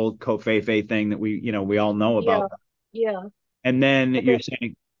towers, the whole Covfefe thing that we all know about. Yeah, yeah. And then And, they, you're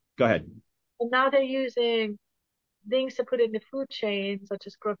saying, go ahead. and now they're using things to put in the food chain, such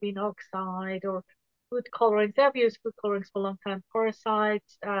as graphene oxide or food colorings. They've used food colorings for a long time,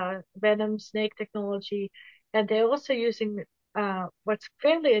 parasites, venom, snake technology, and they're also using what's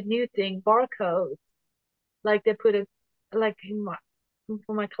fairly a new thing, barcodes. Like they put it, like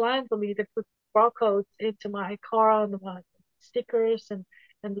for my clients, I mean, they put barcodes into my car and my stickers and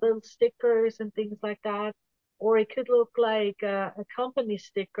little stickers and things like that. Or it could look like a company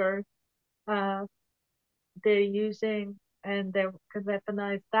sticker uh, they're using, and they can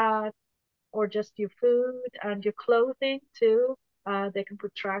weaponize that, or just your food and your clothing too. They can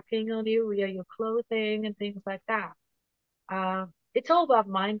put tracking on you via your clothing and things like that. It's all about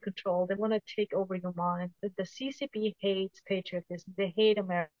mind control. They want to take over your mind. The CCP hates patriotism. They hate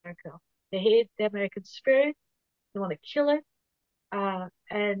America. They hate the American spirit. They want to kill it.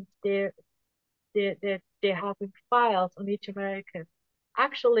 And they're having files on each American.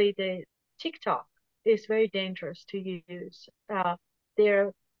 Actually, the TikTok is very dangerous to use.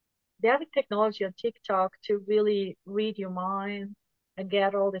 They're they have technology on TikTok to really read your mind. and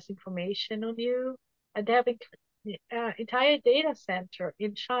gather all this information on you. And they have entire data center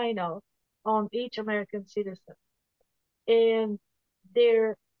in China on each American citizen. And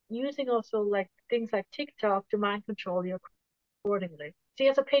they're using also like things like TikTok to mind control you accordingly. See,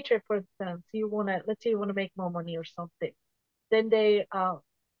 as a patriot, for instance, let's say you want to make more money or something. Then they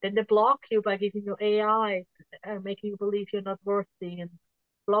block you by giving you AI and making you believe you're not worthy and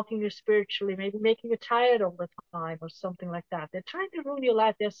blocking you spiritually, maybe making you tired all the time or something like that. They're trying to ruin your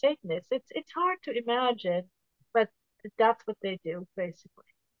life. They're Satanists. It's hard to imagine, but that's what they do basically.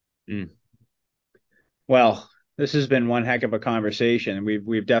 Mm. Well, this has been one heck of a conversation.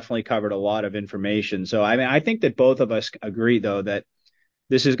 We've definitely covered a lot of information. So I mean, I think that both of us agree though that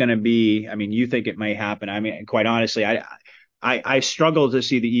this is going to be, I mean, you think it may happen. I mean, quite honestly, I struggle to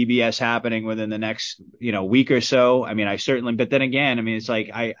see the EBS happening within the next, week or so. I mean, I certainly, but then again, I mean, it's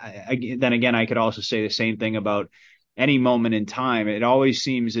like, then again, I could also say the same thing about any moment in time. It always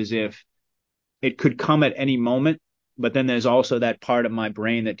seems as if it could come at any moment, but then there's also that part of my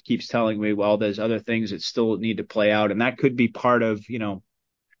brain that keeps telling me, well, there's other things that still need to play out. And that could be part of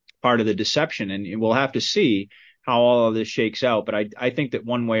the deception. And we'll have to see how all of this shakes out. But I think that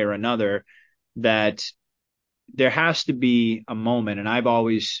one way or another, that there has to be a moment. And I've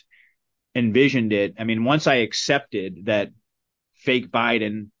always envisioned it. I mean, once I accepted that fake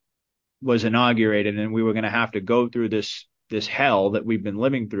Biden was inaugurated and we were going to have to go through this hell that we've been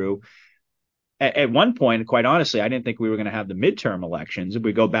living through, at one point, quite honestly, I didn't think we were going to have the midterm elections if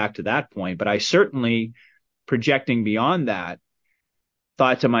we go back to that point. But I certainly, projecting beyond that,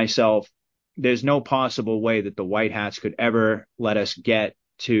 thought to myself, there's no possible way that the White Hats could ever let us get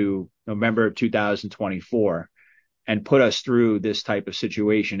to November of 2024 and put us through this type of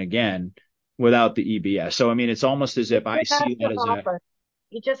situation again without the EBS. So, I mean, it's almost as It if I just has see to that as a, happen.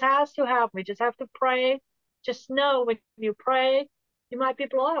 It just has to happen. We just have to pray. Just know when you pray, you might be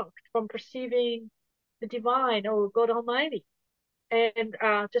blocked from perceiving the divine or God Almighty. And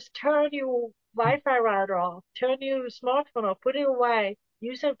just turn your Wi-Fi router off, turn your smartphone off, put it away,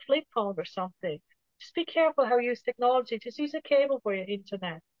 use a flip phone or something. Just be careful how you use technology. Just use a cable for your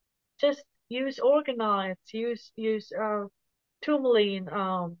internet. Just use organize, use tourmaline,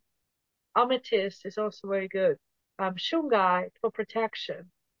 amethyst is also very good. Shungite for protection.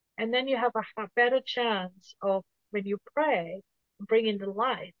 And then you have a better chance of when you pray, bringing the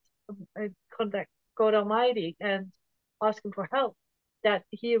light and contact God Almighty and asking for help, that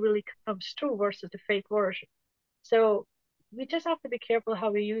He really comes true versus the fake version. So we just have to be careful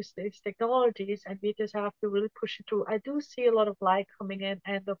how we use these technologies and we just have to really push it through. I do see a lot of light coming in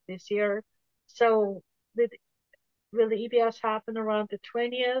end of this year. So with will the EBS happen around the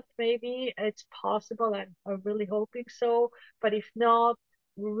 20th? Maybe it's possible. I'm really hoping so. But if not,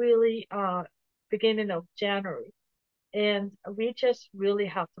 really beginning of January. And we just really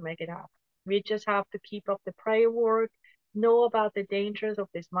have to make it happen. We just have to keep up the prayer work, know about the dangers of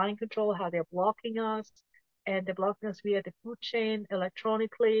this mind control, how they're blocking us, and they're blocking us via the food chain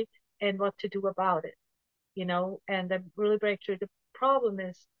electronically, and what to do about it. And then really break through. The problem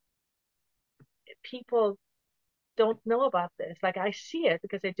is people don't know about this. Like I see it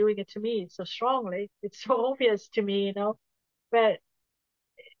because they're doing it to me so strongly. It's so obvious to me. But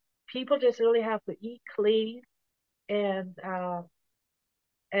people just really have to eat clean and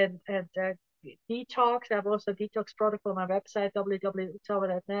detox. I have also a detox protocol on my website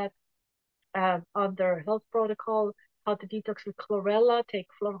www.utsava.net under health protocol. How to detox with chlorella. Take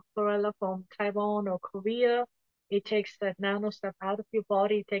chlorella from Taiwan or Korea. It takes that nano stuff out of your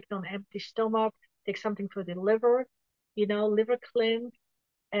body. Take it on empty stomach. Take something for the liver. Liver cleanse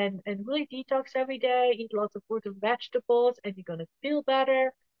and really detox every day, eat lots of fruit and vegetables, and you're gonna feel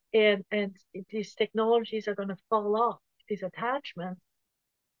better. And these technologies are gonna fall off, these attachments,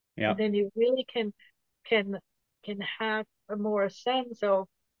 yeah. and then you really can have a more sense of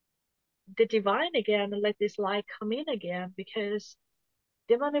the divine again and let this light come in again because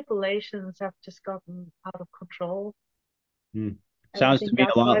the manipulations have just gotten out of control. Hmm. And I Sounds to think me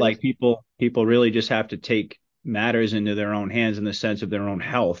that's a lot why like people really just have to take matters into their own hands in the sense of their own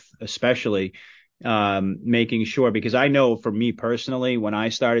health, especially making sure, because I know for me personally, when I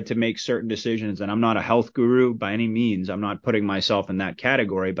started to make certain decisions, and I'm not a health guru by any means, I'm not putting myself in that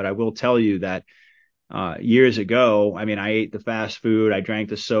category, but I will tell you that years ago, I mean, I ate the fast food, I drank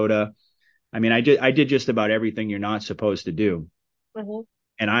the soda. I mean, I did just about everything you're not supposed to do. Mhm.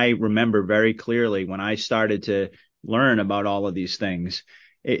 And I remember very clearly when I started to learn about all of these things,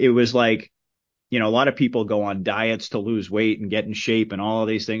 it was like, a lot of people go on diets to lose weight and get in shape and all of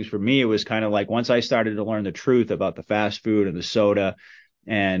these things. For me, it was kind of like once I started to learn the truth about the fast food and the soda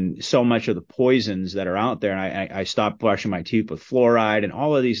and so much of the poisons that are out there. And I stopped brushing my teeth with fluoride and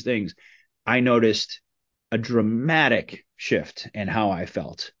all of these things. I noticed a dramatic shift in how I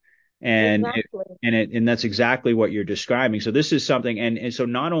felt. And Exactly. and that's exactly what you're describing. So this is something, and so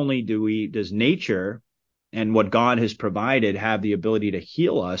not only does nature and what God has provided have the ability to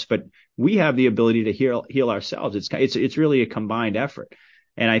heal us, but we have the ability to heal ourselves. It's really a combined effort.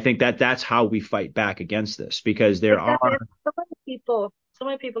 And I think that that's how we fight back against this, because there Exactly. are. And so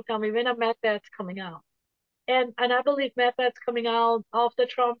many people tell me when a method's coming out. And I believe methods coming out after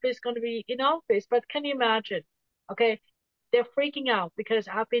Trump is going to be in office. But can you imagine? Okay, they're freaking out because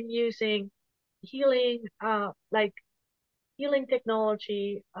I've been using healing, like healing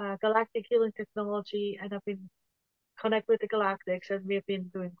technology, galactic healing technology, and I've been connect with the galactics, and we've been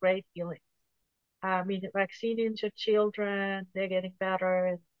doing great healing. I mean, vaccine injured children, they're getting better,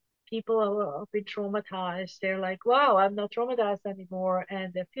 and people who have been traumatized, they're like, wow, I'm not traumatized anymore,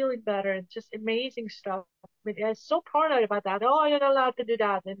 and they're feeling better, and just amazing stuff. I mean, they're so paranoid about that. Oh, you're not allowed to do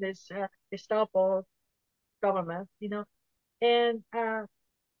that in this Gestapo government, you know. And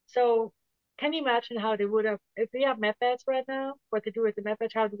so, can you imagine how they would have, if we have methods right now, what they do with the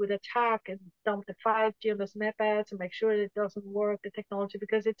methods, how they would attack and dump the 5G on those methods and make sure it doesn't work, the technology,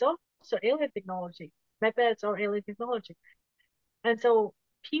 because it's also alien technology. Methods are alien technology. And so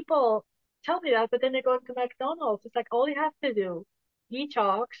people tell me that, but then they go into McDonald's. It's like all you have to do,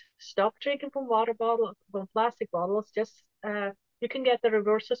 detox, stop drinking from water bottles, from plastic bottles. Just you can get the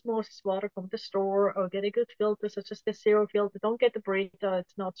reverse osmosis water from the store, or get a good filter, such as the zero filter. Don't get the Brita;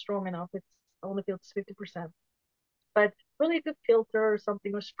 it's not strong enough. It's only filters 50%. But really good filter or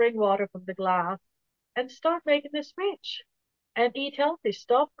something, or spring water from the glass, and start making the switch and eat healthy.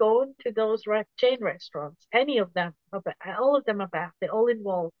 Stop going to those chain restaurants. Any of them, all of them are bad. They're all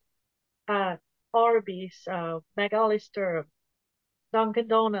involved. Uh, Arby's, McAllister, Dunkin'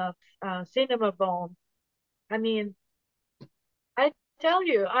 Donuts, Cinnabon. I mean, I tell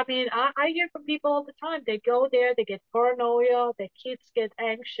you, I mean, I hear from people all the time. They go there, they get paranoia, their kids get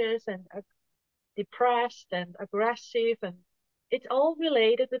anxious and depressed and aggressive, and it's all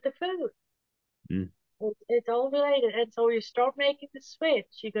related with the food. Mm. It's all related. And so you start making the switch.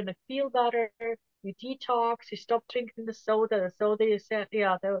 You're gonna feel better. You detox. You stop drinking the soda. The soda you said,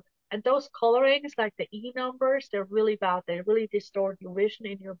 yeah. And those colorings, like the E numbers, they're really bad. They really distort your vision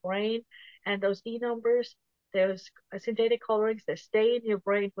in your brain. And those E numbers, those synthetic colorings, they stay in your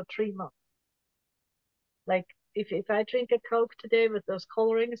brain for 3 months. Like if I drink a Coke today with those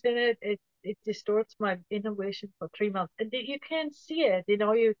colorings in it, it distorts my inner vision for 3 months. And you can't see it. You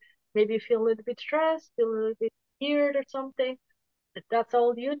know, you maybe feel a little bit stressed, feel a little bit weird or something. That's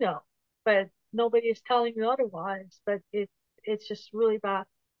all you know. But nobody is telling you otherwise. But it's just really bad.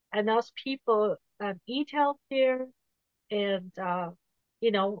 And as people eat healthier, and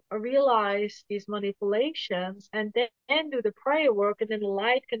realize these manipulations, and then do the prayer work, and then the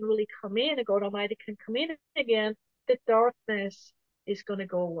light can really come in, and God Almighty can come in again. The darkness is going to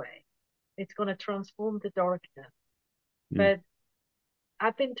go away. It's going to transform the darkness. Mm. But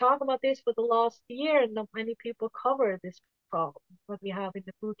I've been talking about this for the last year, and not many people cover this problem, what we have in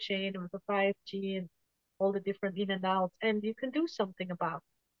the food chain with the 5G and all the different in and outs. And you can do something about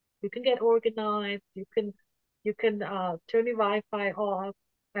it. You can get organized. You can turn your Wi-Fi off.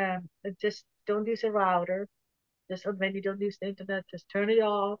 And just don't use a router. Just when you don't use the internet, just turn it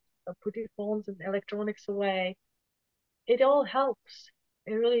off. Or put your phones and electronics away. It all helps.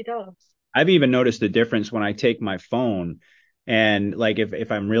 It really does. I've even noticed the difference when I take my phone, and like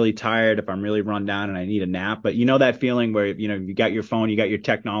if I'm really tired, if I'm really run down and I need a nap, but you know that feeling where you got your phone, you got your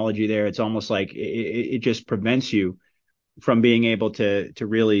technology there. It's almost like it just prevents you from being able to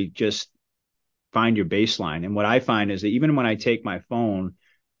really just find your baseline. And what I find is that even when I take my phone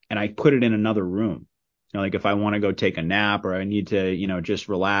and I put it in another room, like if I want to go take a nap or I need to, just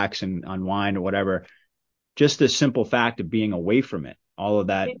relax and unwind or whatever, just the simple fact of being away from it, all of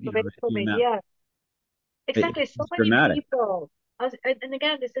that, It's great for me. EMF, Yeah, exactly. So it's many dramatic. people, and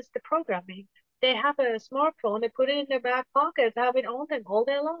again, this is the programming. They have a smartphone, they put it in their back pocket, they have it on them all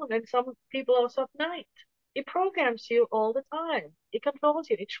day long, and some people also at night. It programs you all the time. It controls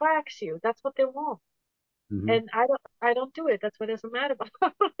you. It tracks you. That's what they want. Hmm. And I don't do it. That's what it's mad about.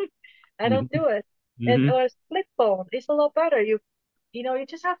 I Hmm. don't do it. And Hmm. or a split phone is a lot better. You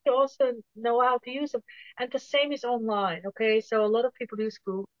just have to also know how to use them. And the same is online. Okay, so a lot of people use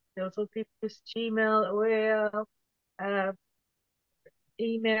Google. Also people use Gmail, OL, uh,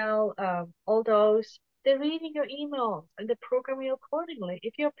 email, all those. They're reading your emails and they program you accordingly.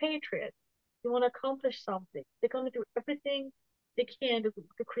 If you're a patriot, you want to accomplish something, they're going to do everything they can to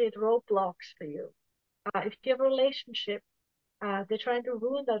create roadblocks for you. If you have a relationship, They're trying to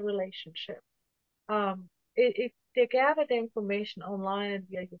ruin that relationship. They gather the information online and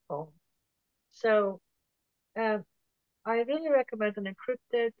via your phone. So um, I really recommend an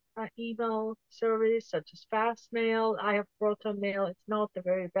encrypted email service such as Fastmail. I have Proton Mail. It's not the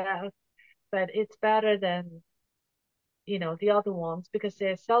very best, but it's better than the other ones because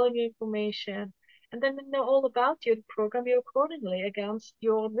they're selling you information and then they know all about you and program you accordingly against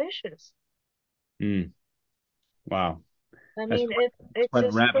your own wishes. Mm. Wow. I That's mean, quite, that's it's quite a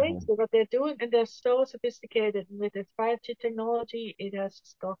just rabbit crazy hole. what they're doing, and they're so sophisticated. And with this 5G technology, it has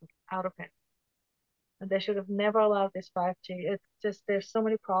just gotten out of hand. And they should have never allowed this 5G. It's just there's so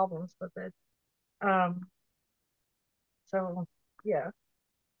many problems with it. Um, so yeah.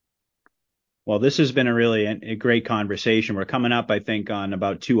 Well, this has been a great conversation. We're coming up, I think, on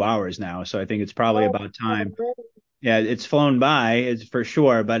about 2 hours now. So I think it's probably Oh, about oh, time. really? Yeah, it's flown by, it's for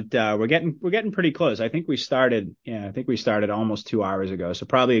sure, but we're getting pretty close. I think we started almost 2 hours ago, so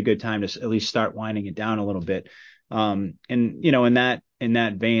probably a good time to at least start winding it down a little bit. And in that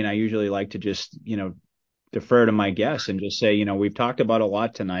vein, I usually like to just defer to my guests and just say, we've talked about a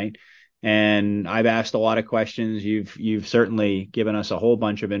lot tonight, and I've asked a lot of questions. You've certainly given us a whole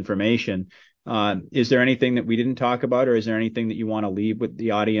bunch of information. Is there anything that we didn't talk about, or is there anything that you want to leave with the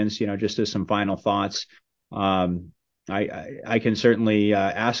audience, just as some final thoughts? Um, I can certainly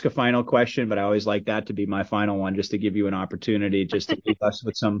ask a final question, but I always like that to be my final one, just to give you an opportunity, just to leave us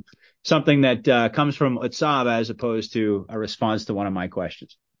with something that comes from Utsava as opposed to a response to one of my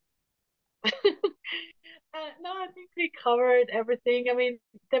questions. No, I think we covered everything. I mean,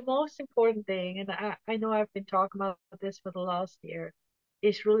 the most important thing, and I know I've been talking about this for the last year,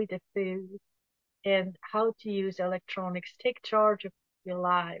 is really the food and how to use electronics. Take charge of your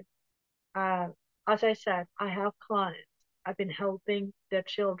life. Uh, as I said, I have clients. I've been helping their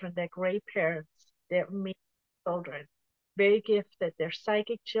children, their great parents, their me children, very gifted. They're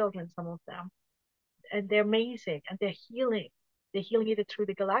psychic children, some of them, and they're amazing and they're healing. They're healing either through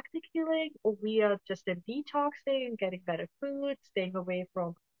the galactic healing or we are just in detoxing, getting better food, staying away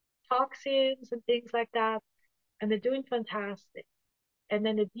from toxins and things like that. And they're doing fantastic. And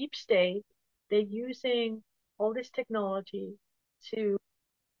then the deep state, they're using all this technology to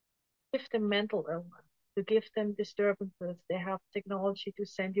give them mental illness, to give them disturbances. They have technology to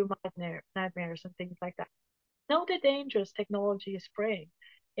send you nightmares and things like that. Know the dangers technology is bringing.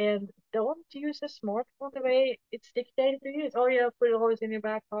 And don't use a smartphone the way it's dictated to use. Oh yeah, put it always in your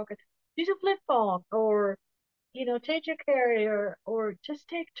back pocket. Use a flip phone or change your carrier or just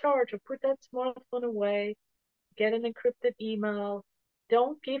take charge or put that smartphone away, get an encrypted email.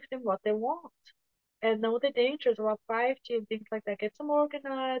 Don't give them what they want and know the dangers about 5G and things like that. Get some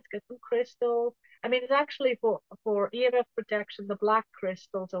organized, get some crystals. I mean, it's actually for EMF protection, the black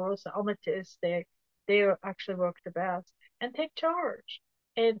crystals or also amethyst, they actually work the best. And take charge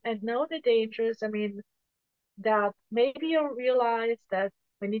and know the dangers. I mean, that maybe you realize that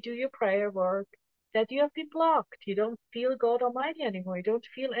when you do your prayer work, that you have been blocked. You don't feel God Almighty anymore. You don't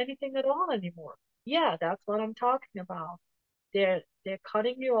feel anything at all anymore. Yeah, that's what I'm talking about. They're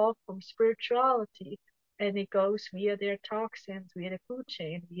cutting you off from spirituality, and it goes via their toxins, via the food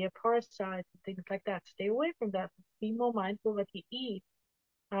chain, via parasites and things like that. Stay away from that. Be more mindful what you eat.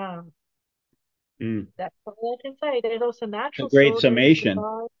 Um, Mm. that's all I can say. There's also A natural great sources you can summation.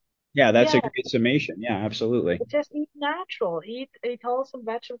 buy. Yeah, that's Yeah, a great summation. Yeah, absolutely. just eat natural. Eat wholesome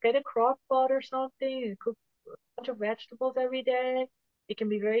vegetables. Get a crock pot or something and cook a bunch of vegetables every day. It can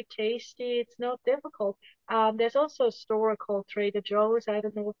be very tasty. It's not difficult. There's also a store called Trader Joe's. I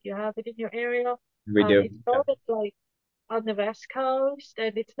don't know if you have it in your area. We do. It Yeah. started like on the West Coast,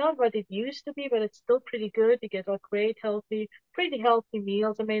 and it's not what it used to be, but it's still pretty good. You get like great, healthy, pretty healthy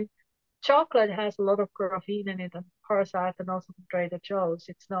meals. I mean, chocolate has a lot of caffeine in it and parasites and also from Trader Joe's.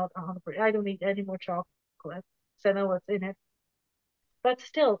 It's not 100%. I don't eat any more chocolate because I know what's in it. But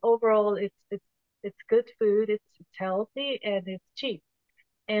still, overall, it's good food. It's healthy and it's cheap.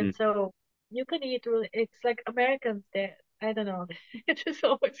 Mm. And so you can eat really. It's like Americans. They I don't know. It's just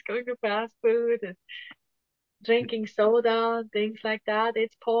always going to fast food and drinking soda, things like that.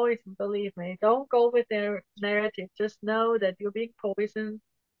 It's poison, believe me. Don't go with their narrative. Just know that you're being poisoned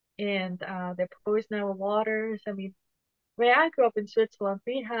and they poison our waters. I mean, where I grew up in Switzerland,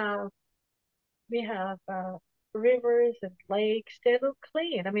 we have rivers and lakes. They look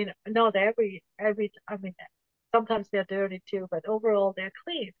clean. I mean, not every. I mean, sometimes they're dirty too, but overall they're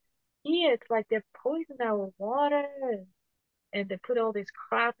clean. Here, it's like they poison our water and they put all this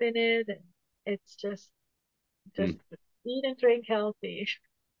crap in it, and it's just Mm. eat and drink healthy.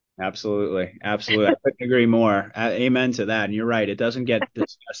 Absolutely. Absolutely. I couldn't agree more. Amen to that. And you're right. It doesn't get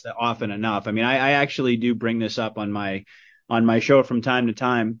discussed often enough. I mean, I actually do bring this up on on my show from time to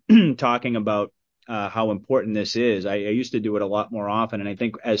time talking about how important this is. I used to do it a lot more often, and I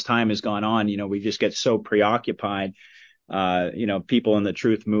think as time has gone on, we just get so preoccupied. People in the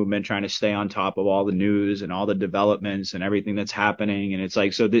truth movement trying to stay on top of all the news and all the developments and everything that's happening, and it's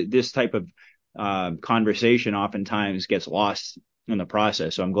like so this type of conversation oftentimes gets lost in the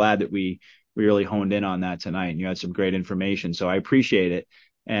process. So I'm glad that we really honed in on that tonight, and you had some great information. So I appreciate it.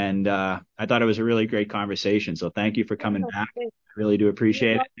 And I thought it was a really great conversation. So thank you for coming back. I really do You're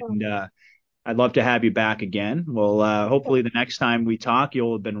appreciate it. welcome. And I'd love to have you back again. Well, hopefully the next time we talk,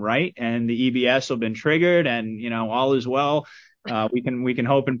 you'll have been right and the EBS will have been triggered and, all is well. We can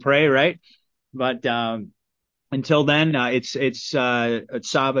hope and pray, right? But until then, it's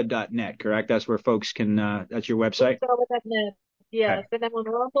utsava.net, correct? That's where folks can, that's your website? Utsava.net. Okay. Yes, and I'm on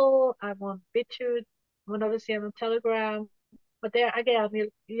Rumble, I'm on BitChute, obviously I'm on Telegram. But there again,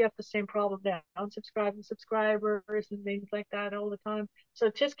 you have the same problem there, unsubscribing subscribers and things like that all the time.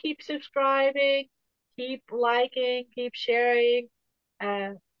 So just keep subscribing, keep liking, keep sharing.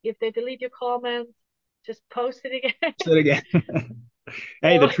 And if they delete your comment, just post it again. Say it again.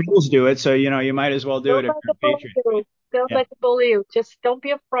 Hey, the So trolls do it, so you might as well do it don't if let you're the a bully patron. you. Don't Yeah. let the bully you. Just don't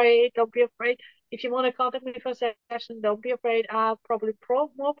be afraid. Don't be afraid. If you want to contact me for a session, don't be afraid. I'll probably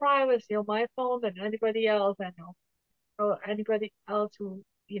more privacy on my phone than anybody else I know, or anybody else who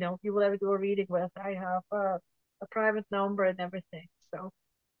you will ever do a reading with. I have a private number and everything. So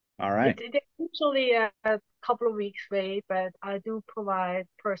All it's right. usually a couple of weeks wait, but I do provide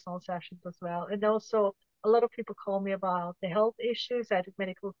personal sessions as well. And also, a lot of people call me about the health issues. I do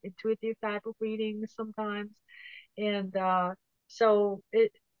medical intuitive type of readings sometimes, and so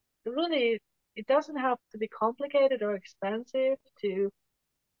it really it doesn't have to be complicated or expensive to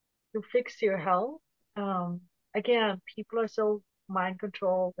fix your health. Um, Again, people are so mind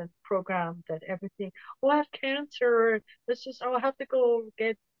controlled and programmed that everything, oh, I have cancer. Let's just, oh, I have to go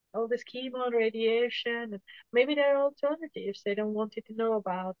get all this chemo and radiation. And maybe there are alternatives they don't want you to know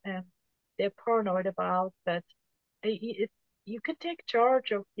about and they're paranoid about. But you can take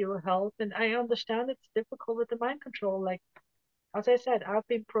charge of your health. And I understand it's difficult with the mind control. Like, as I said, I've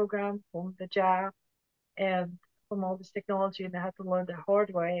been programmed from the jab and from all this technology, and I had to learn the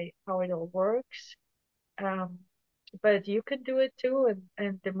hard way how it all works. Um, but you can do it too,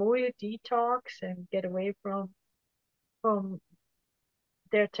 and the more you detox and get away from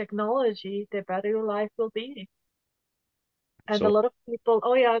their technology, the better your life will be. And a So lot of people,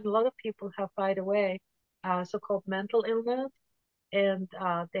 oh yeah, a lot of people have, by the way, so-called mental illness, and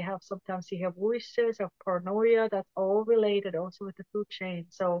they have sometimes you hear voices of paranoia. That's all related also with the food chain.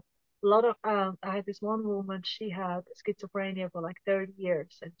 So a lot of I had this one woman, she had schizophrenia for like 30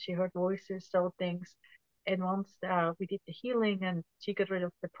 years, and she heard voices, saw things. And once we did the healing and she got rid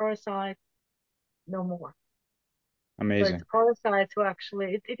of the parasite, no more. So it's amazing. parasites who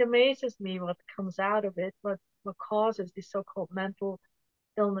actually, it amazes me what comes out of it, what causes these so-called mental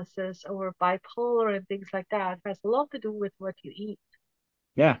illnesses or bipolar and things like that. It has a lot to do with what you eat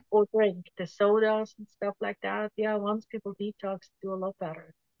Yeah. or drink, the sodas and stuff like that. Yeah, once people detox, do a lot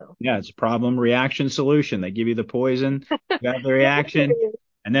better. So Yeah. It's a problem, reaction, solution. They give you the poison, you have the yeah, reaction,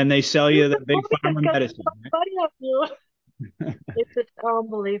 and then they sell you you the could big podcast pharma because it's medicine. so funny of you. It's just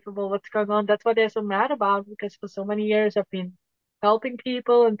unbelievable what's going on. That's what they're so mad about because for so many years I've been helping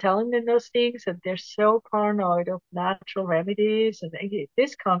people and telling them those things, and they're so paranoid of natural remedies. And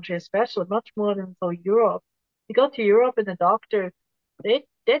this country, especially, much more than so Europe. You go to Europe and the doctor, they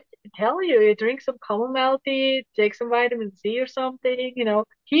tell you, you drink some chamomile tea, take some vitamin C or something.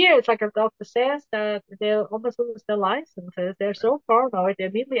 Here it's like a doctor says that they'll almost lose their licenses. They're so paranoid, they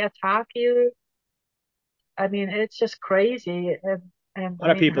immediately attack you. I mean, it's just crazy. And A I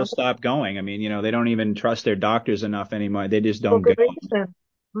lot of mean, people how stop going. I mean, they don't even trust their doctors enough anymore. They just for don't go. good reason.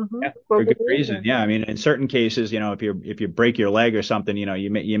 Yeah, For for good good reason. reason. Yeah, I mean, in certain cases, if you break your leg or something, you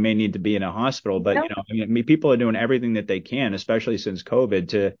may need to be in a hospital. But Yeah, I mean, people are doing everything that they can, especially since COVID,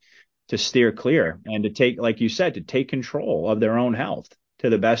 to steer clear and to take, like you said, to take control of their own health to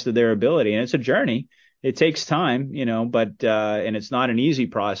the best of their ability. And it's a journey. It takes time, but and it's not an easy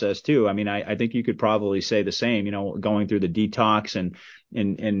process too. I mean, I think you could probably say the same, going through the detox and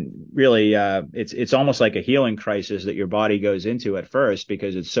really it's almost like a healing crisis that your body goes into at first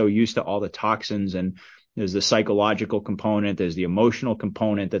because it's so used to all the toxins and there's the psychological component, there's the emotional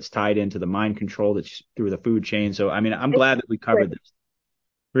component that's tied into the mind control that's through the food chain. So I mean, I'm glad that we exactly. covered this.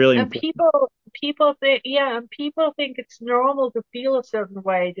 Really And important. people think, yeah, and people think it's normal to feel a certain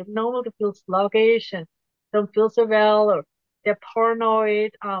way. It's normal to feel sluggish and don't feel so well, or they're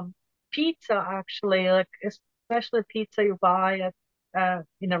paranoid. Pizza actually, like especially pizza you buy at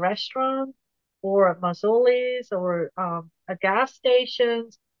in a restaurant. or at Mazzolis or at gas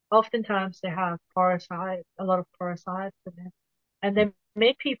stations. Oftentimes they have a lot of parasites in it, and they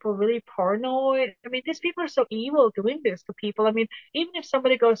make people really paranoid. I mean, these people are so evil doing this to people. I mean, even if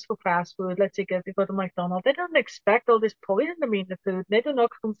somebody goes for fast food, let's say they go to McDonald's, they don't expect all this poison to be in the food. They do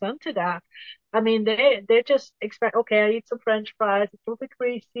not consent to that. I mean, they just expect, okay, I eat some French fries. It's a little bit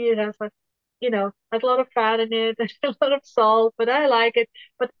greasy. It has like, has a lot of fat in it, a lot of salt, but I like it.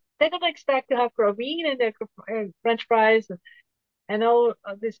 But they don't expect to have gravine in their French fries and all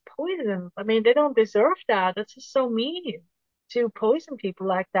this poison. I mean, they don't deserve that. That's just so mean to poison people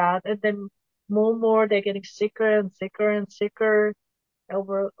like that. And then more and more they're getting sicker and sicker and sicker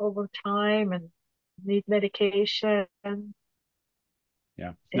over time and need medication.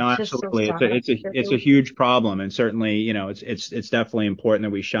 Yeah, no, It's just so absolutely. sad. It's a huge problem, and certainly, it's definitely important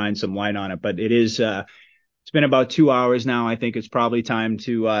that we shine some light on it. But it's been about 2 hours now. I think it's probably time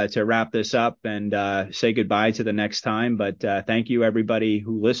to wrap this up and say goodbye to the next time. But thank you, everybody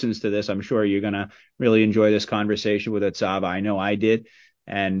who listens to this. I'm sure you're gonna really enjoy this conversation with Utsava. I know I did,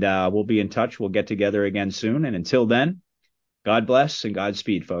 and we'll be in touch. We'll get together again soon. And until then, God bless and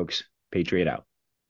Godspeed, folks. Patriot out.